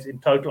many points in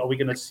total are we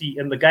going to see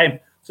in the game?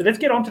 So let's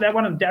get on to that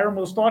one. And Darren,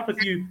 we'll start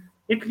with you.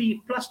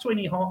 Italy plus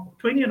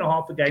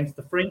 20.5 against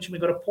the French. And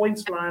we've got a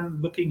points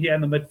line looking here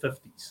in the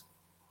mid-50s.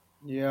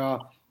 Yeah.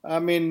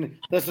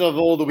 This is of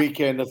all the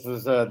weekend, this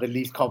is the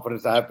least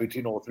confidence I have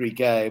between all three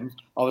games.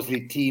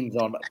 Obviously, teams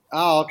on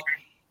out.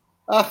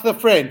 The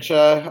French,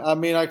 I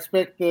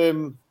expect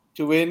them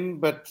to win,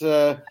 but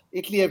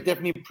Italy have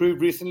definitely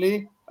improved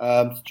recently,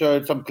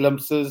 showed some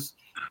glimpses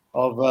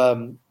of,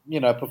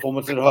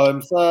 performance at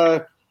home.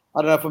 So,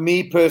 I don't know, for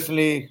me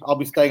personally, I'll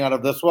be staying out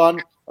of this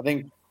one. I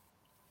think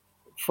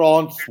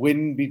France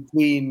win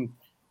between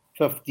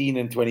 15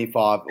 and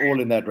 25,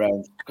 all in that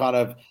range. Kind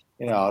of,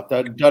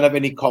 don't have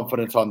any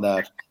confidence on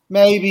that.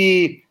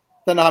 Maybe,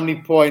 don't know how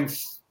many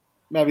points,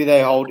 maybe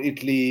they hold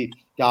Italy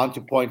down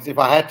to points. If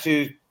I had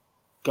to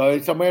go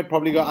somewhere, I'd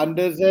probably go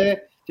unders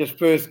there, just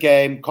first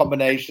game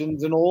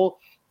combinations and all.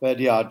 But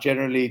yeah,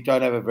 generally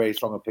don't have a very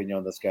strong opinion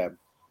on this game.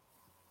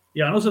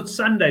 Yeah, and also it's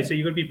Sunday, so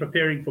you're going to be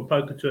preparing for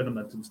poker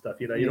tournaments and stuff.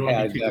 You don't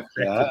want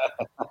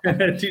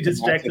to be too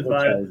distracted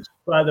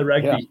by the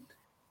rugby.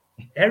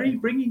 Yeah. Harry,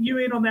 bringing you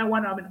in on that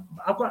one. I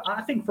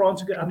think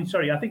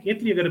I think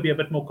Italy are going to be a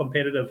bit more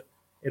competitive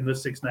in the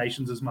Six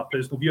Nations, is my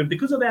personal view. And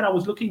because of that,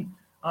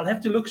 I'll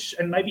have to look,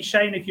 and maybe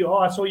Shane, if you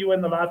are, I saw you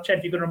in the live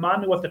chat, you can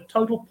remind me what the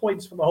total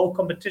points for the whole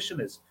competition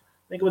is.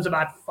 I think it was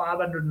about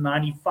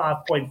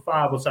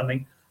 595.5 or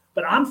something.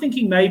 But I'm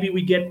thinking maybe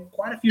we get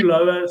quite a few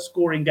lower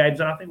scoring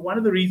games. And I think one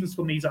of the reasons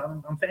for me is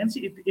I'm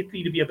fancy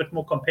Italy to be a bit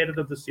more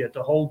competitive this year,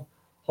 to hold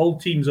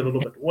hold teams a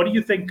little bit. What do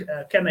you think?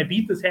 Can they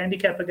beat this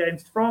handicap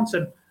against France?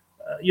 And,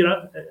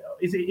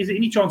 is there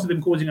any chance of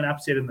them causing an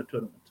upset in the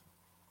tournament?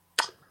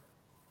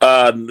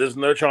 There's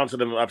no chance of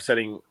them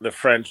upsetting the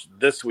French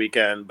this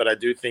weekend, but I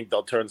do think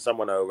they'll turn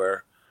someone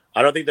over.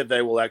 I don't think that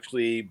they will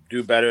actually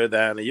do better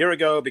than a year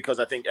ago because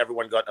I think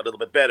everyone got a little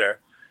bit better,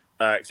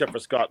 except for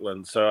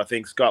Scotland. So I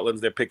think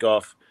Scotland's their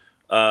pick-off.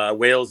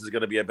 Wales is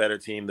going to be a better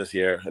team this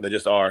year. They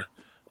just are.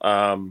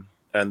 And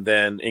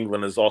then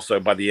England is also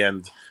by the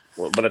end.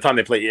 Well, by the time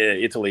they play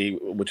Italy,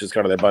 which is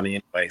kind of their bunny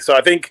anyway. So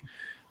I think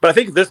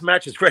this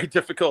match is very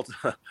difficult.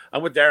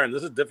 I'm with Darren.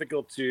 This is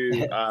difficult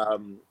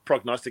to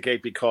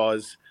prognosticate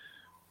because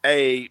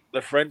the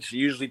French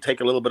usually take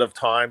a little bit of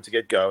time to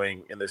get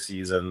going in the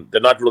season. They're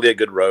not really a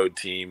good road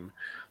team.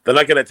 They're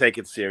not going to take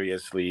it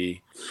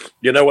seriously.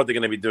 You know what they're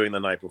going to be doing the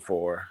night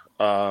before.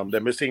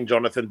 They're missing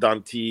Jonathan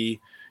Danty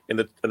in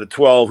the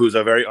 12, who's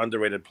a very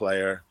underrated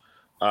player.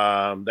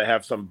 They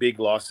have some big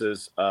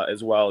losses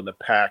as well in the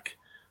pack.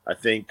 I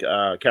think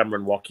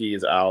Cameron Waukee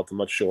is out. I'm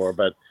not sure,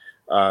 but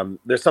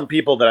there's some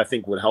people that I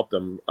think would help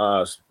them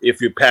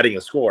if you're padding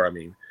a score. I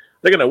mean,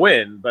 they're going to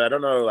win, but I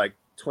don't know, like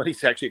 20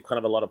 is actually kind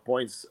of a lot of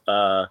points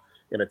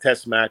in a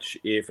test match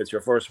if it's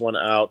your first one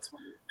out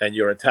and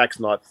your attack's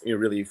not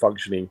really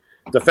functioning.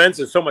 Defense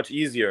is so much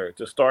easier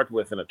to start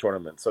with in a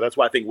tournament. So that's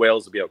why I think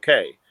Wales will be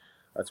okay.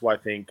 That's why I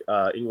think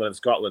England and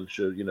Scotland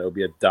should,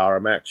 be a dour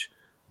match.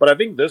 But I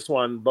think this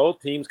one,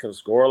 both teams can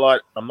score a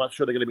lot. I'm not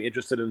sure they're going to be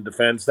interested in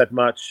defense that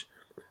much.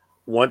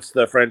 Once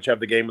the French have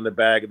the game in the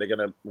bag, they're going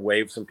to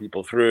wave some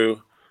people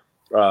through.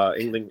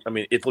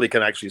 Italy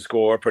can actually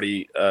score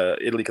pretty.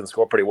 Italy can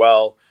score pretty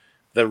well.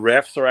 The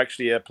refs are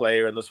actually a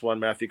player in this one.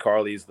 Matthew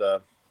Carley's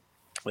the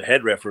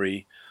head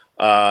referee,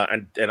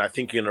 and I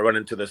think you're going to run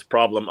into this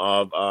problem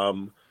of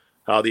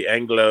how the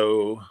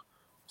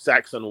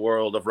Anglo-Saxon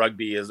world of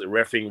rugby is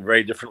refereeing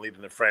very differently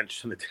than the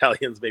French and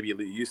Italians maybe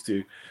used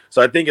to.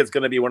 So I think it's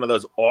going to be one of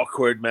those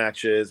awkward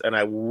matches, and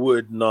I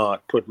would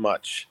not put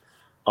much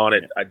on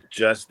it. I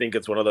just think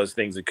it's one of those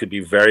things that could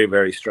be very,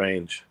 very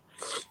strange.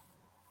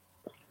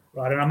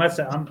 Right, and I must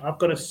say, I've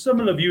got a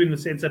similar view in the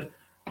sense that,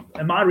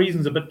 and my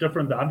reason's a bit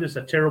different, but I'm just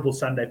a terrible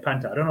Sunday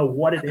punter. I don't know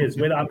what it is.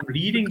 Whether I'm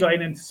leading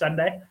going into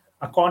Sunday,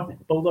 I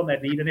can't build on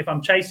that lead. And if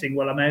I'm chasing,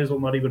 well, I may as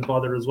well not even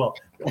bother as well.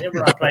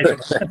 Whenever I play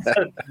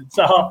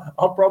so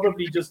I'll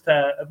probably just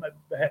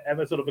have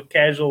a sort of a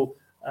casual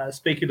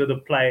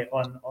speculative play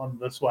on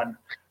this one.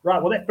 Right,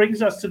 well, that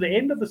brings us to the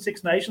end of the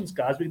Six Nations,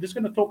 guys. We're just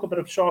going to talk a bit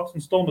of Sharks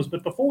and Stormers.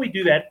 But before we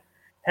do that,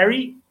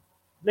 Harry,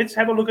 let's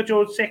have a look at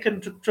your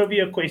second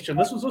trivia question.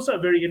 This was also a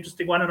very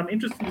interesting one, and I'm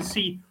interested to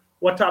see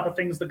what type of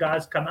things the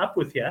guys come up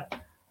with here.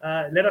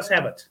 Let us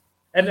have it.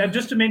 And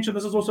just to mention,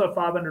 this is also a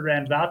 500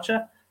 Rand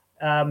voucher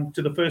to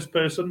the first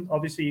person.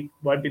 Obviously,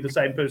 won't be the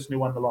same person who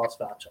won the last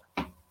voucher.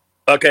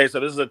 Okay,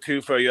 so this is a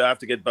twofer. You have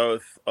to get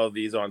both of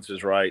these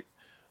answers right.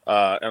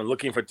 I'm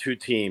looking for two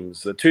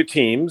teams. The two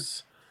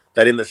teams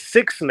that in the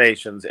Six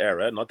Nations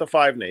era, not the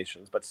Five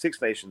Nations, but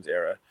Six Nations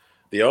era,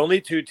 the only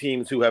two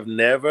teams who have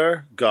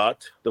never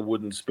got the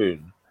wooden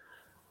spoon.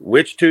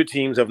 Which two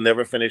teams have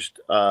never finished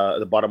at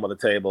the bottom of the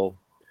table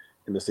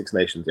in the Six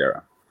Nations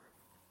era?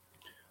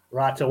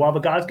 Right, so while the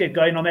guys get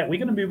going on that, we're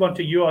going to move on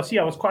to URC.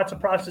 I was quite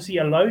surprised to see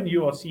a lone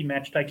URC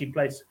match taking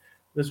place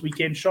this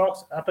weekend.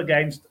 Sharks up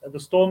against the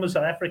Stormers,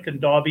 South African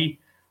derby.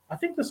 I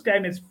think this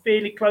game is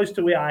fairly close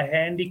to where I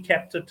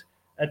handicapped it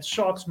at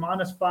Sharks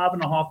minus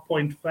 5.5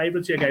 point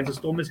favorites here against the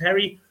Stormers.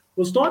 Harry,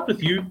 we'll start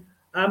with you.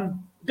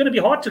 Going to be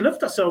hard to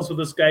lift ourselves with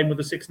this game with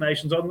the Six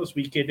Nations on this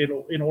weekend,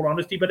 in all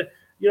honesty. But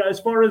as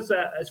far as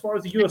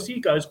the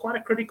UFC goes, quite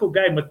a critical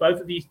game with both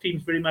of these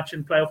teams very much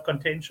in playoff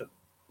contention.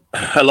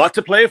 A lot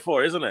to play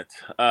for, isn't it?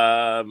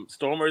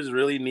 Stormers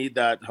really need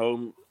that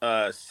home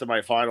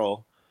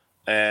semifinal,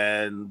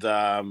 and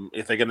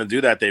if they're going to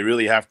do that, they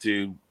really have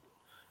to.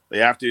 They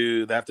have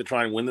to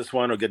try and win this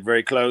one or get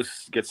very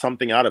close, get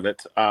something out of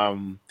it.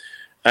 And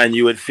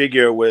you would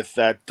figure with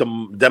that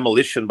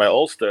demolition by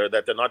Ulster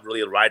that they're not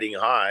really riding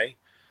high.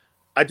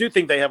 I do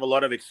think they have a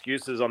lot of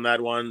excuses on that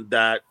one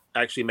that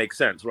actually make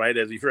sense, right?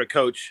 As if you're a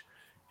coach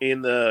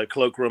in the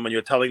cloakroom and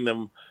you're telling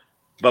them,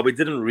 but we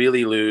didn't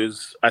really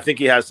lose. I think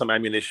he has some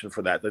ammunition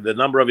for that. The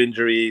number of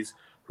injuries,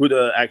 who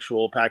the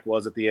actual pack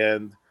was at the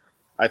end.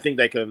 I think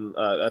they can.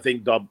 I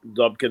think Dob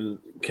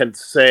can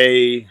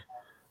say.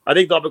 I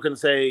think Dobber can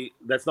say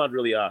that's not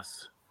really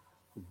us.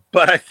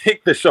 But I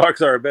think the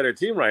Sharks are a better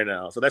team right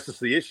now, so that's just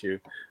the issue.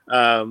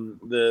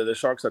 The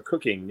Sharks are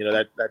cooking.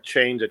 That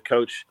change at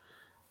coach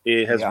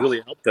has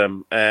really helped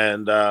them,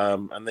 and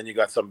then you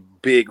got some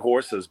big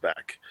horses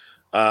back.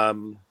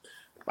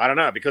 I don't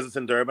know, because it's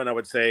in Durban. I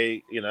would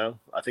say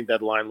I think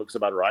that line looks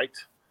about right.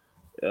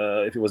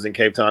 If it was in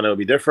Cape Town, it would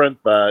be different.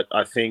 But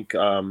I think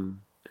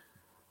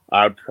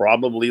I'd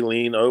probably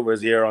lean over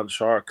here on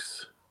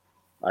Sharks.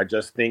 I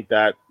just think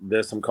that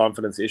there's some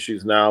confidence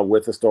issues now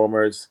with the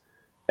Stormers.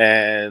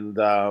 And,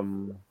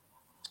 the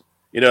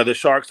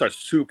Sharks are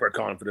super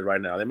confident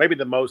right now. They may be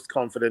the most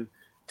confident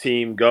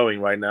team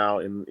going right now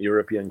in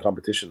European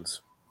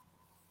competitions.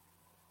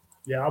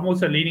 Yeah, I'm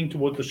also leaning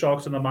towards the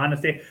Sharks on the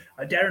minus there.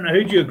 Darren, I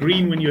heard you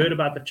agreeing when you heard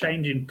about the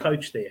change in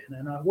coach there.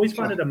 And I always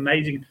find it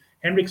amazing.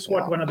 Henrik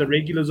Swart, one of the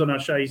regulars on our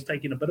show, he's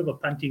taking a bit of a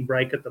punting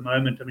break at the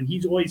moment. I mean,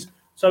 he's always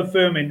so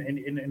firm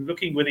in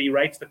looking whether he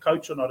rates the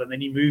coach or not, and then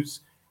he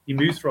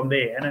moves from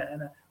there.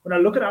 And when I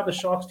look at how the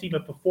Sharks team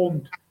have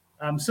performed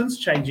since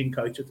changing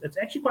coach, it's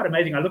actually quite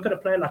amazing. I look at a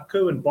player like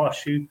Kerwin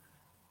Bosch, who,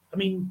 I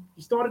mean,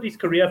 he started his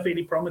career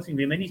fairly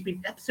promisingly, and then he's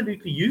been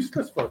absolutely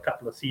useless for a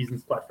couple of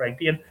seasons, quite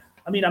frankly. And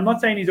I mean, I'm not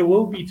saying he's a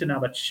world beater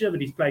now, but sure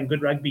that he's playing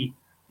good rugby,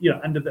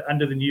 under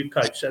the new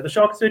coach. So the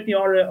Sharks certainly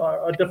are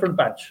a different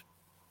bunch.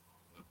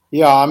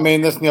 Yeah, I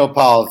mean, this Neil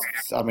Powell's,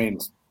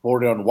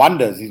 bordering on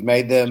wonders. He's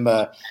made them,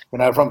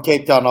 from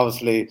Cape Town,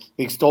 obviously,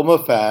 big Stormer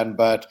fan,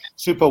 but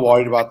super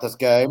worried about this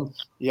game.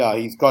 Yeah,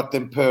 he's got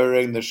them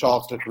purring. The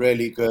Sharks look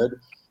really good.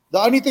 The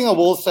only thing I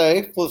will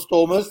say for the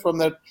Stormers from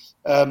that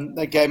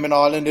game in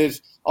Ireland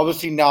is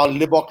obviously now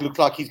Libbok looks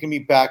like he's going to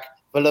be back.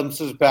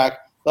 Willems is back.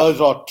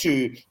 Those are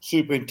two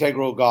super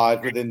integral guys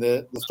within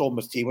the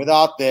Stormers team.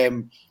 Without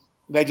them,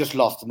 they just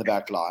lost in the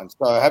back line.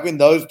 So having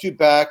those two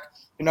back,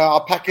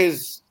 our pack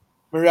is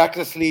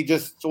miraculously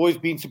just always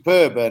been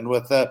superb. And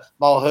with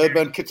Mal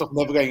Herban, Kitshoff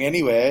never going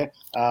anywhere,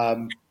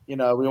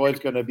 we're always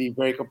going to be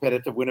very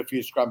competitive, win a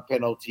few scrum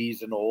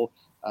penalties and all.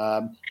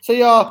 A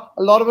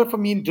lot of it for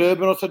me in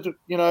Durban, also,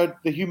 the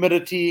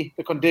humidity,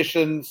 the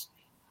conditions,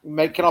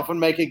 can often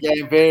make a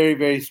game very,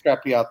 very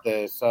scrappy out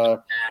there.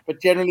 So,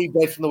 but generally,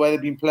 based on the way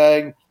they've been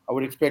playing, I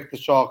would expect the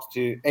Sharks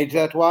to edge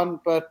that one.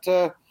 But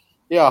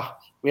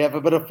we have a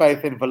bit of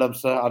faith in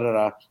Willems. I don't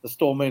know, the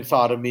Stormer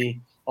inside of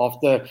me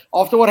after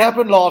what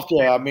happened last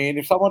year. I mean,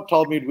 if someone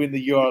told me to win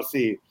the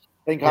URC, I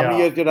think how many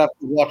years did I have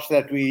to watch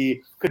that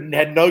we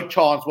had no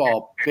chance,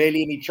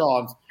 barely any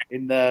chance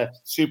in the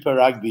Super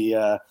Rugby.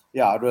 It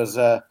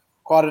was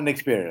quite an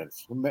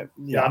experience.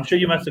 Yeah, I'm sure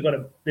you must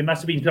have there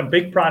must have been some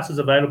big prices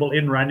available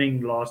in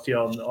running last year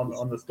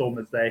on the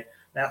Stormers. I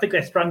think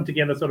they strung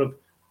together sort of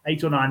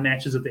 8 or 9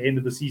 matches at the end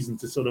of the season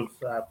to sort of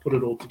put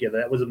it all together.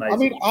 That was amazing. I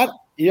mean,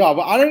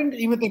 but I don't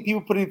even think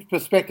people put into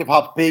perspective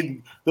how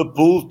big the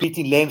Bulls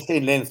beating Leinster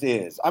in Leinster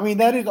is. I mean,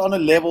 that is on a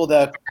level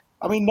that,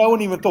 no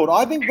one even thought.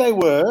 I think they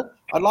were,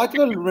 I'd like to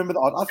remember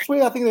that. I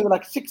swear, I think they were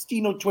like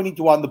 16 or 20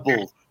 to 1, the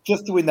Bulls,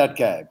 just to win that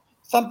game.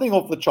 Something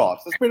off the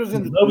charts. The spread was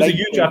in the that was a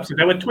huge upset.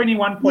 They were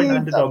 21-point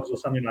underdogs or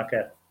something like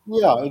that.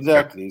 Yeah,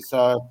 exactly.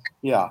 So,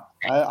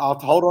 I'll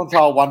hold on to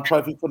our one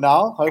trophy for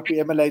now. Hope we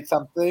emulate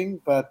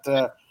something, but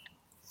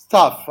it's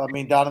tough. I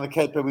mean, down in the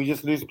Cape, we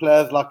just lose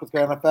players like it's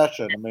going out of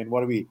fashion. I mean,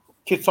 what are we?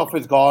 Kitshoff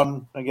is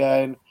gone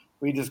again.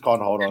 We just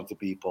can't hold on to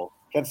people.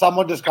 Can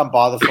someone just come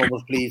by the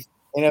Stormers, please?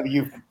 Any of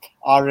you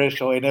Irish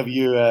or any of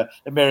you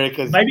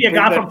Americans? Maybe a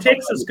guy from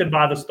Texas can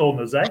buy the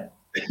Stormers, eh?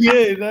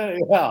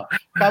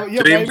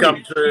 Dream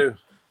come true.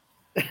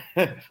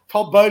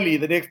 Todd Bowley,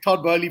 the next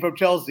Todd Bowley from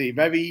Chelsea.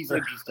 Maybe he's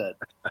interested.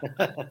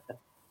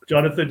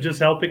 Jonathan just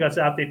helping us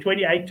out there.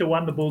 28 to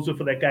 1 the Bulls were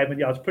for that game.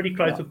 And I was pretty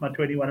close with my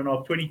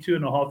 21.5.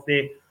 22.5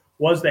 there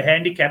was the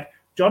handicap.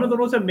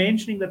 Jonathan also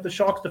mentioning that the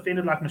Sharks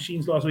defended like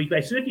machines last week.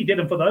 They certainly did.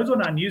 And for those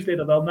on our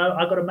newsletter, they'll know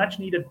I got a much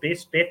needed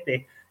best bet there.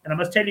 And I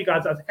must tell you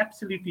guys, I was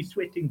absolutely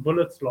sweating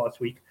bullets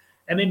last week.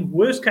 And then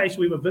worst case,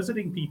 we were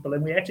visiting people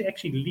and we had to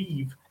actually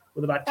leave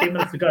with about 10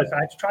 minutes to go. So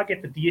I had to try to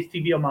get the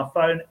DSTV on my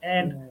phone,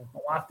 and my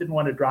wife didn't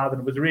want to drive, and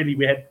it was really,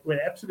 we had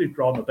absolute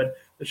drama. But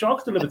the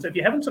Sharks delivered. So if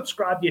you haven't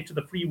subscribed yet to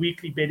the free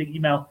weekly betting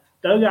email,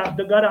 go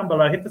down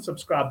below, hit the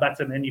subscribe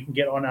button, and you can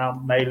get on our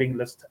mailing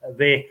list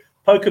there.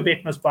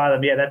 PokerBet must buy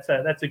them. Yeah, that's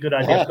a good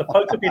idea. The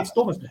PokerBet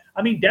Stormers.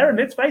 I mean, Darren,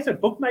 let's face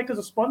it, bookmakers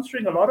are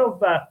sponsoring a lot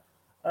of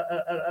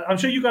I'm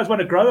sure you guys want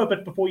to grow a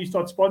bit before you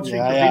start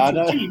sponsoring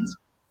provincial teams.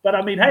 But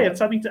I mean, hey, it's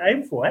something to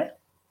aim for, eh?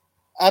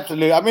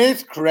 Absolutely. I mean,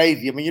 it's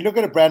crazy. I mean, you look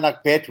at a brand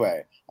like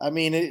Betway. I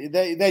mean,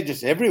 they're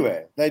just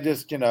everywhere. They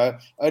just,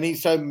 only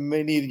so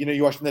many,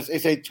 you're watching this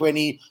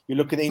SA20, you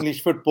look at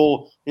English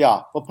football.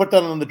 Yeah, we'll put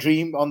that on the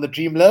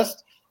dream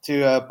list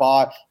to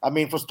buy. I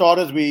mean, for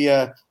starters, we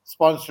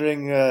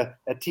sponsoring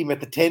a team at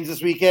the Tens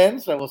this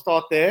weekend. So we'll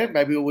start there.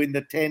 Maybe we'll win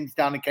the Tens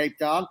down in Cape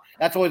Town.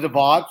 That's always a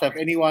vibe. So if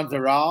anyone's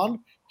around,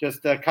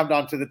 just come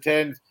down to the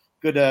Tens.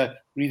 Good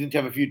reason to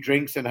have a few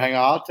drinks and hang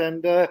out.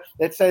 And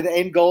let's say the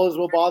end goal is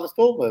we'll buy the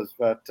Stormers.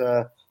 But,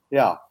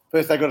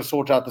 first they got to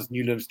sort out this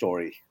Newland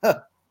story.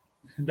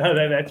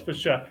 No, that's for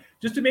sure.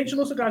 Just to mention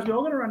also, guys, we're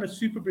all going to run a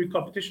Super Brew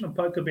competition, and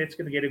PokerBet's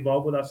going to get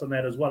involved with us on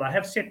that as well. I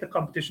have set the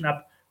competition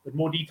up, but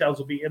more details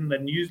will be in the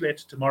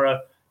newsletter tomorrow,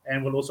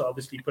 and we'll also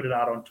obviously put it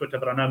out on Twitter.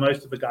 But I know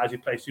most of the guys who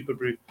play Super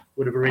Brew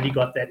would have already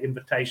got that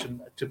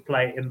invitation to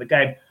play in the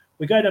game.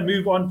 We're going to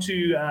move on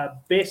to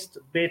best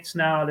bets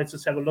now. Let's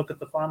just have a look at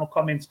the final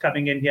comments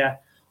coming in here.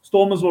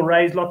 Stormers will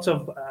raise lots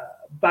of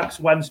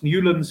bucks once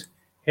Newlands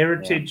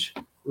heritage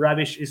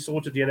rubbish is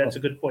sorted. Yeah, that's a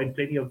good point.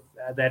 Plenty of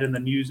that in the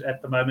news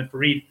at the moment for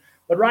Reed.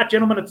 But right,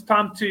 gentlemen, it's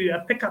time to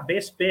pick up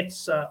best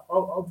bets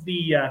of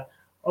the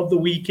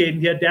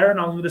weekend here. Darren,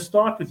 I'm going to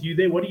start with you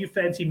there. What do you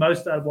fancy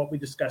most out of what we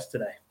discussed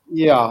today?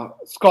 Yeah,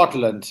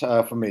 Scotland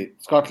for me.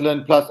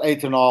 Scotland plus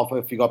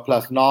 8.5 if you got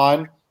plus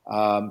 9.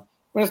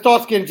 When it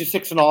starts getting to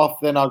 6.5,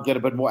 then I'll get a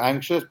bit more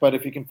anxious. But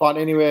if you can find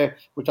anywhere,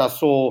 which I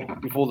saw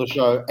before the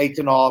show,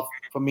 8.5,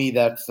 for me,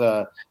 that's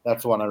the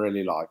one I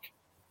really like.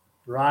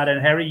 Right,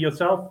 and Harry,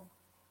 yourself?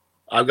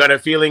 I've got a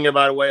feeling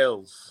about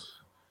Wales.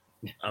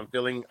 I'm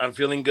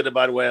feeling good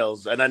about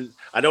Wales, and then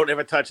I don't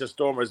ever touch a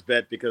Stormers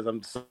bet because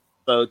I'm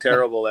so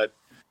terrible at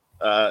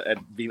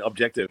being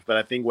objective. But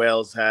I think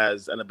Wales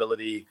has an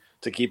ability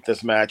to keep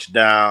this match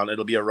down.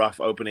 It'll be a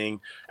rough opening.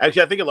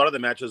 Actually, I think a lot of the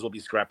matches will be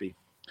scrappy.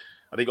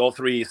 I think all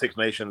 3 Six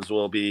Nations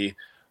will be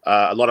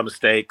a lot of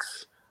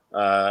mistakes,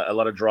 a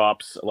lot of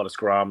drops, a lot of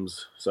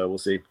scrums. So we'll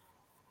see.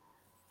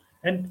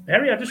 And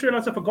Harry, I just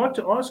realized I forgot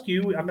to ask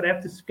you. I'm going to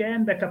have to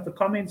scan back up the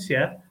comments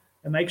here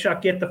and make sure I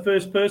get the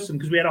first person,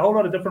 because we had a whole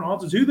lot of different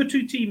answers. Who are the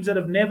 2 teams that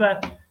have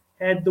never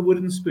had the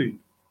wooden spoon?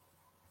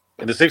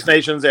 In the Six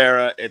Nations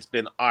era, it's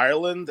been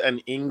Ireland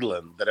and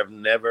England that have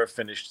never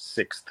finished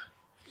 6th.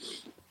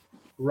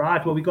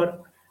 Right. Well, we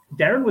got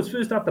Darren was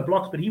first out the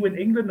blocks, but he went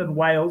England and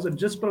Wales, and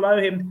just below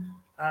him,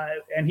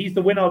 and he's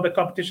the winner of the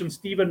competition,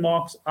 Stephen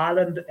Marks,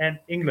 Ireland and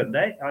England.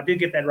 I did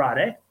get that right,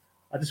 eh?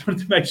 I just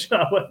wanted to make sure.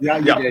 Yeah,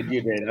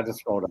 you did. I just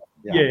scrolled up.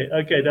 Yeah,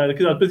 okay. No,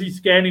 because I was busy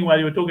scanning while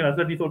you were talking. I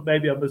suddenly thought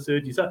maybe I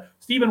misheard you. So,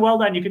 Stephen, well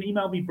done. You can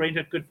email me, Brent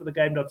at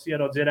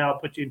goodforthegame.co.za. I'll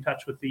put you in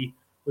touch with the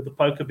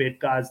poker bet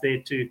guys there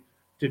to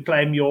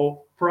claim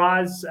your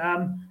prize.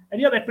 And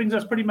yeah, that brings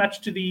us pretty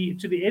much to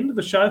the end of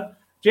the show.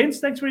 Gents,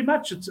 thanks very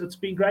much. It's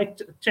been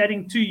great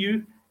chatting to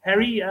you.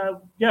 Harry,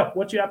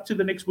 what you up to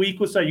the next week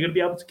or so? You're going to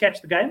be able to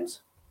catch the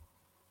games?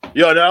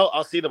 Yeah, no,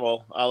 I'll see them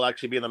all. I'll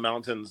actually be in the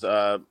mountains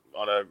on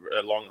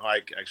a long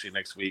hike actually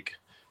next week.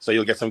 So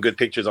you'll get some good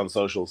pictures on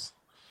socials.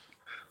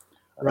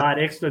 Right,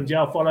 excellent. Yeah,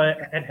 I'll follow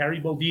at Harry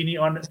Baldini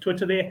on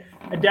Twitter there.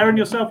 And Darren,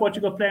 yourself, what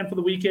you got planned for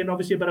the weekend?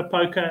 Obviously a bit of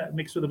poker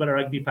mixed with a bit of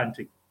rugby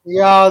punting.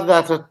 Yeah,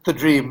 that's the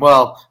dream.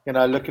 Well,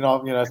 looking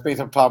on, spending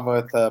some time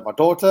with my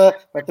daughter,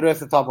 but the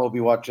rest of the time we'll be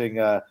watching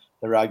the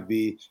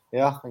rugby,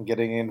 and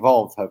getting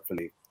involved,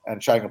 hopefully,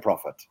 and showing a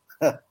profit.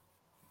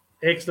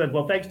 Excellent.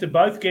 Well, thanks to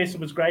both guests.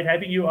 It was great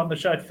having you on the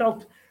show. It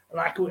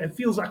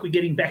feels like we're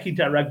getting back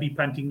into our rugby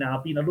punting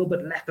now. Been a little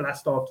bit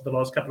lackluster after the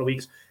last couple of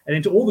weeks. And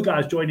then to all the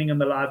guys joining in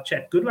the live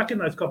chat, good luck in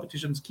those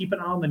competitions. Keep an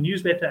eye on the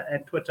newsletter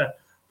and Twitter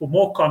for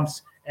more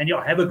comps. And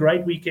have a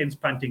great weekend's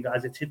punting,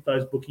 guys. Let's hit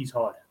those bookies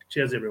hard.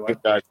 Cheers, everyone.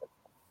 Good guys.